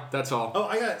 Anyhow, that's all.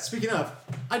 Oh, speaking of,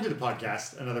 I did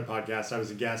another podcast. I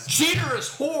was a guest.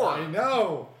 Cheaterous I whore.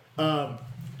 know.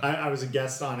 I was a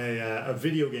guest on a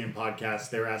video game podcast.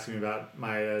 They were asking me about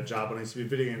my job when I used to be a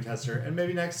video game tester. And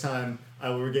maybe next time I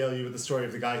will regale you with the story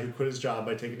of the guy who quit his job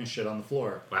by taking a shit on the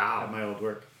floor. Wow. At my old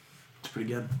work. It's pretty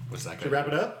good. What's that? To wrap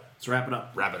it up, Let's wrap it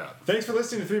up. Wrap it up. thanks for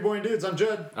listening to Three Boring Dudes. I'm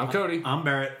Judd. I'm Cody. I'm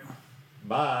Barrett.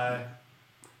 Bye.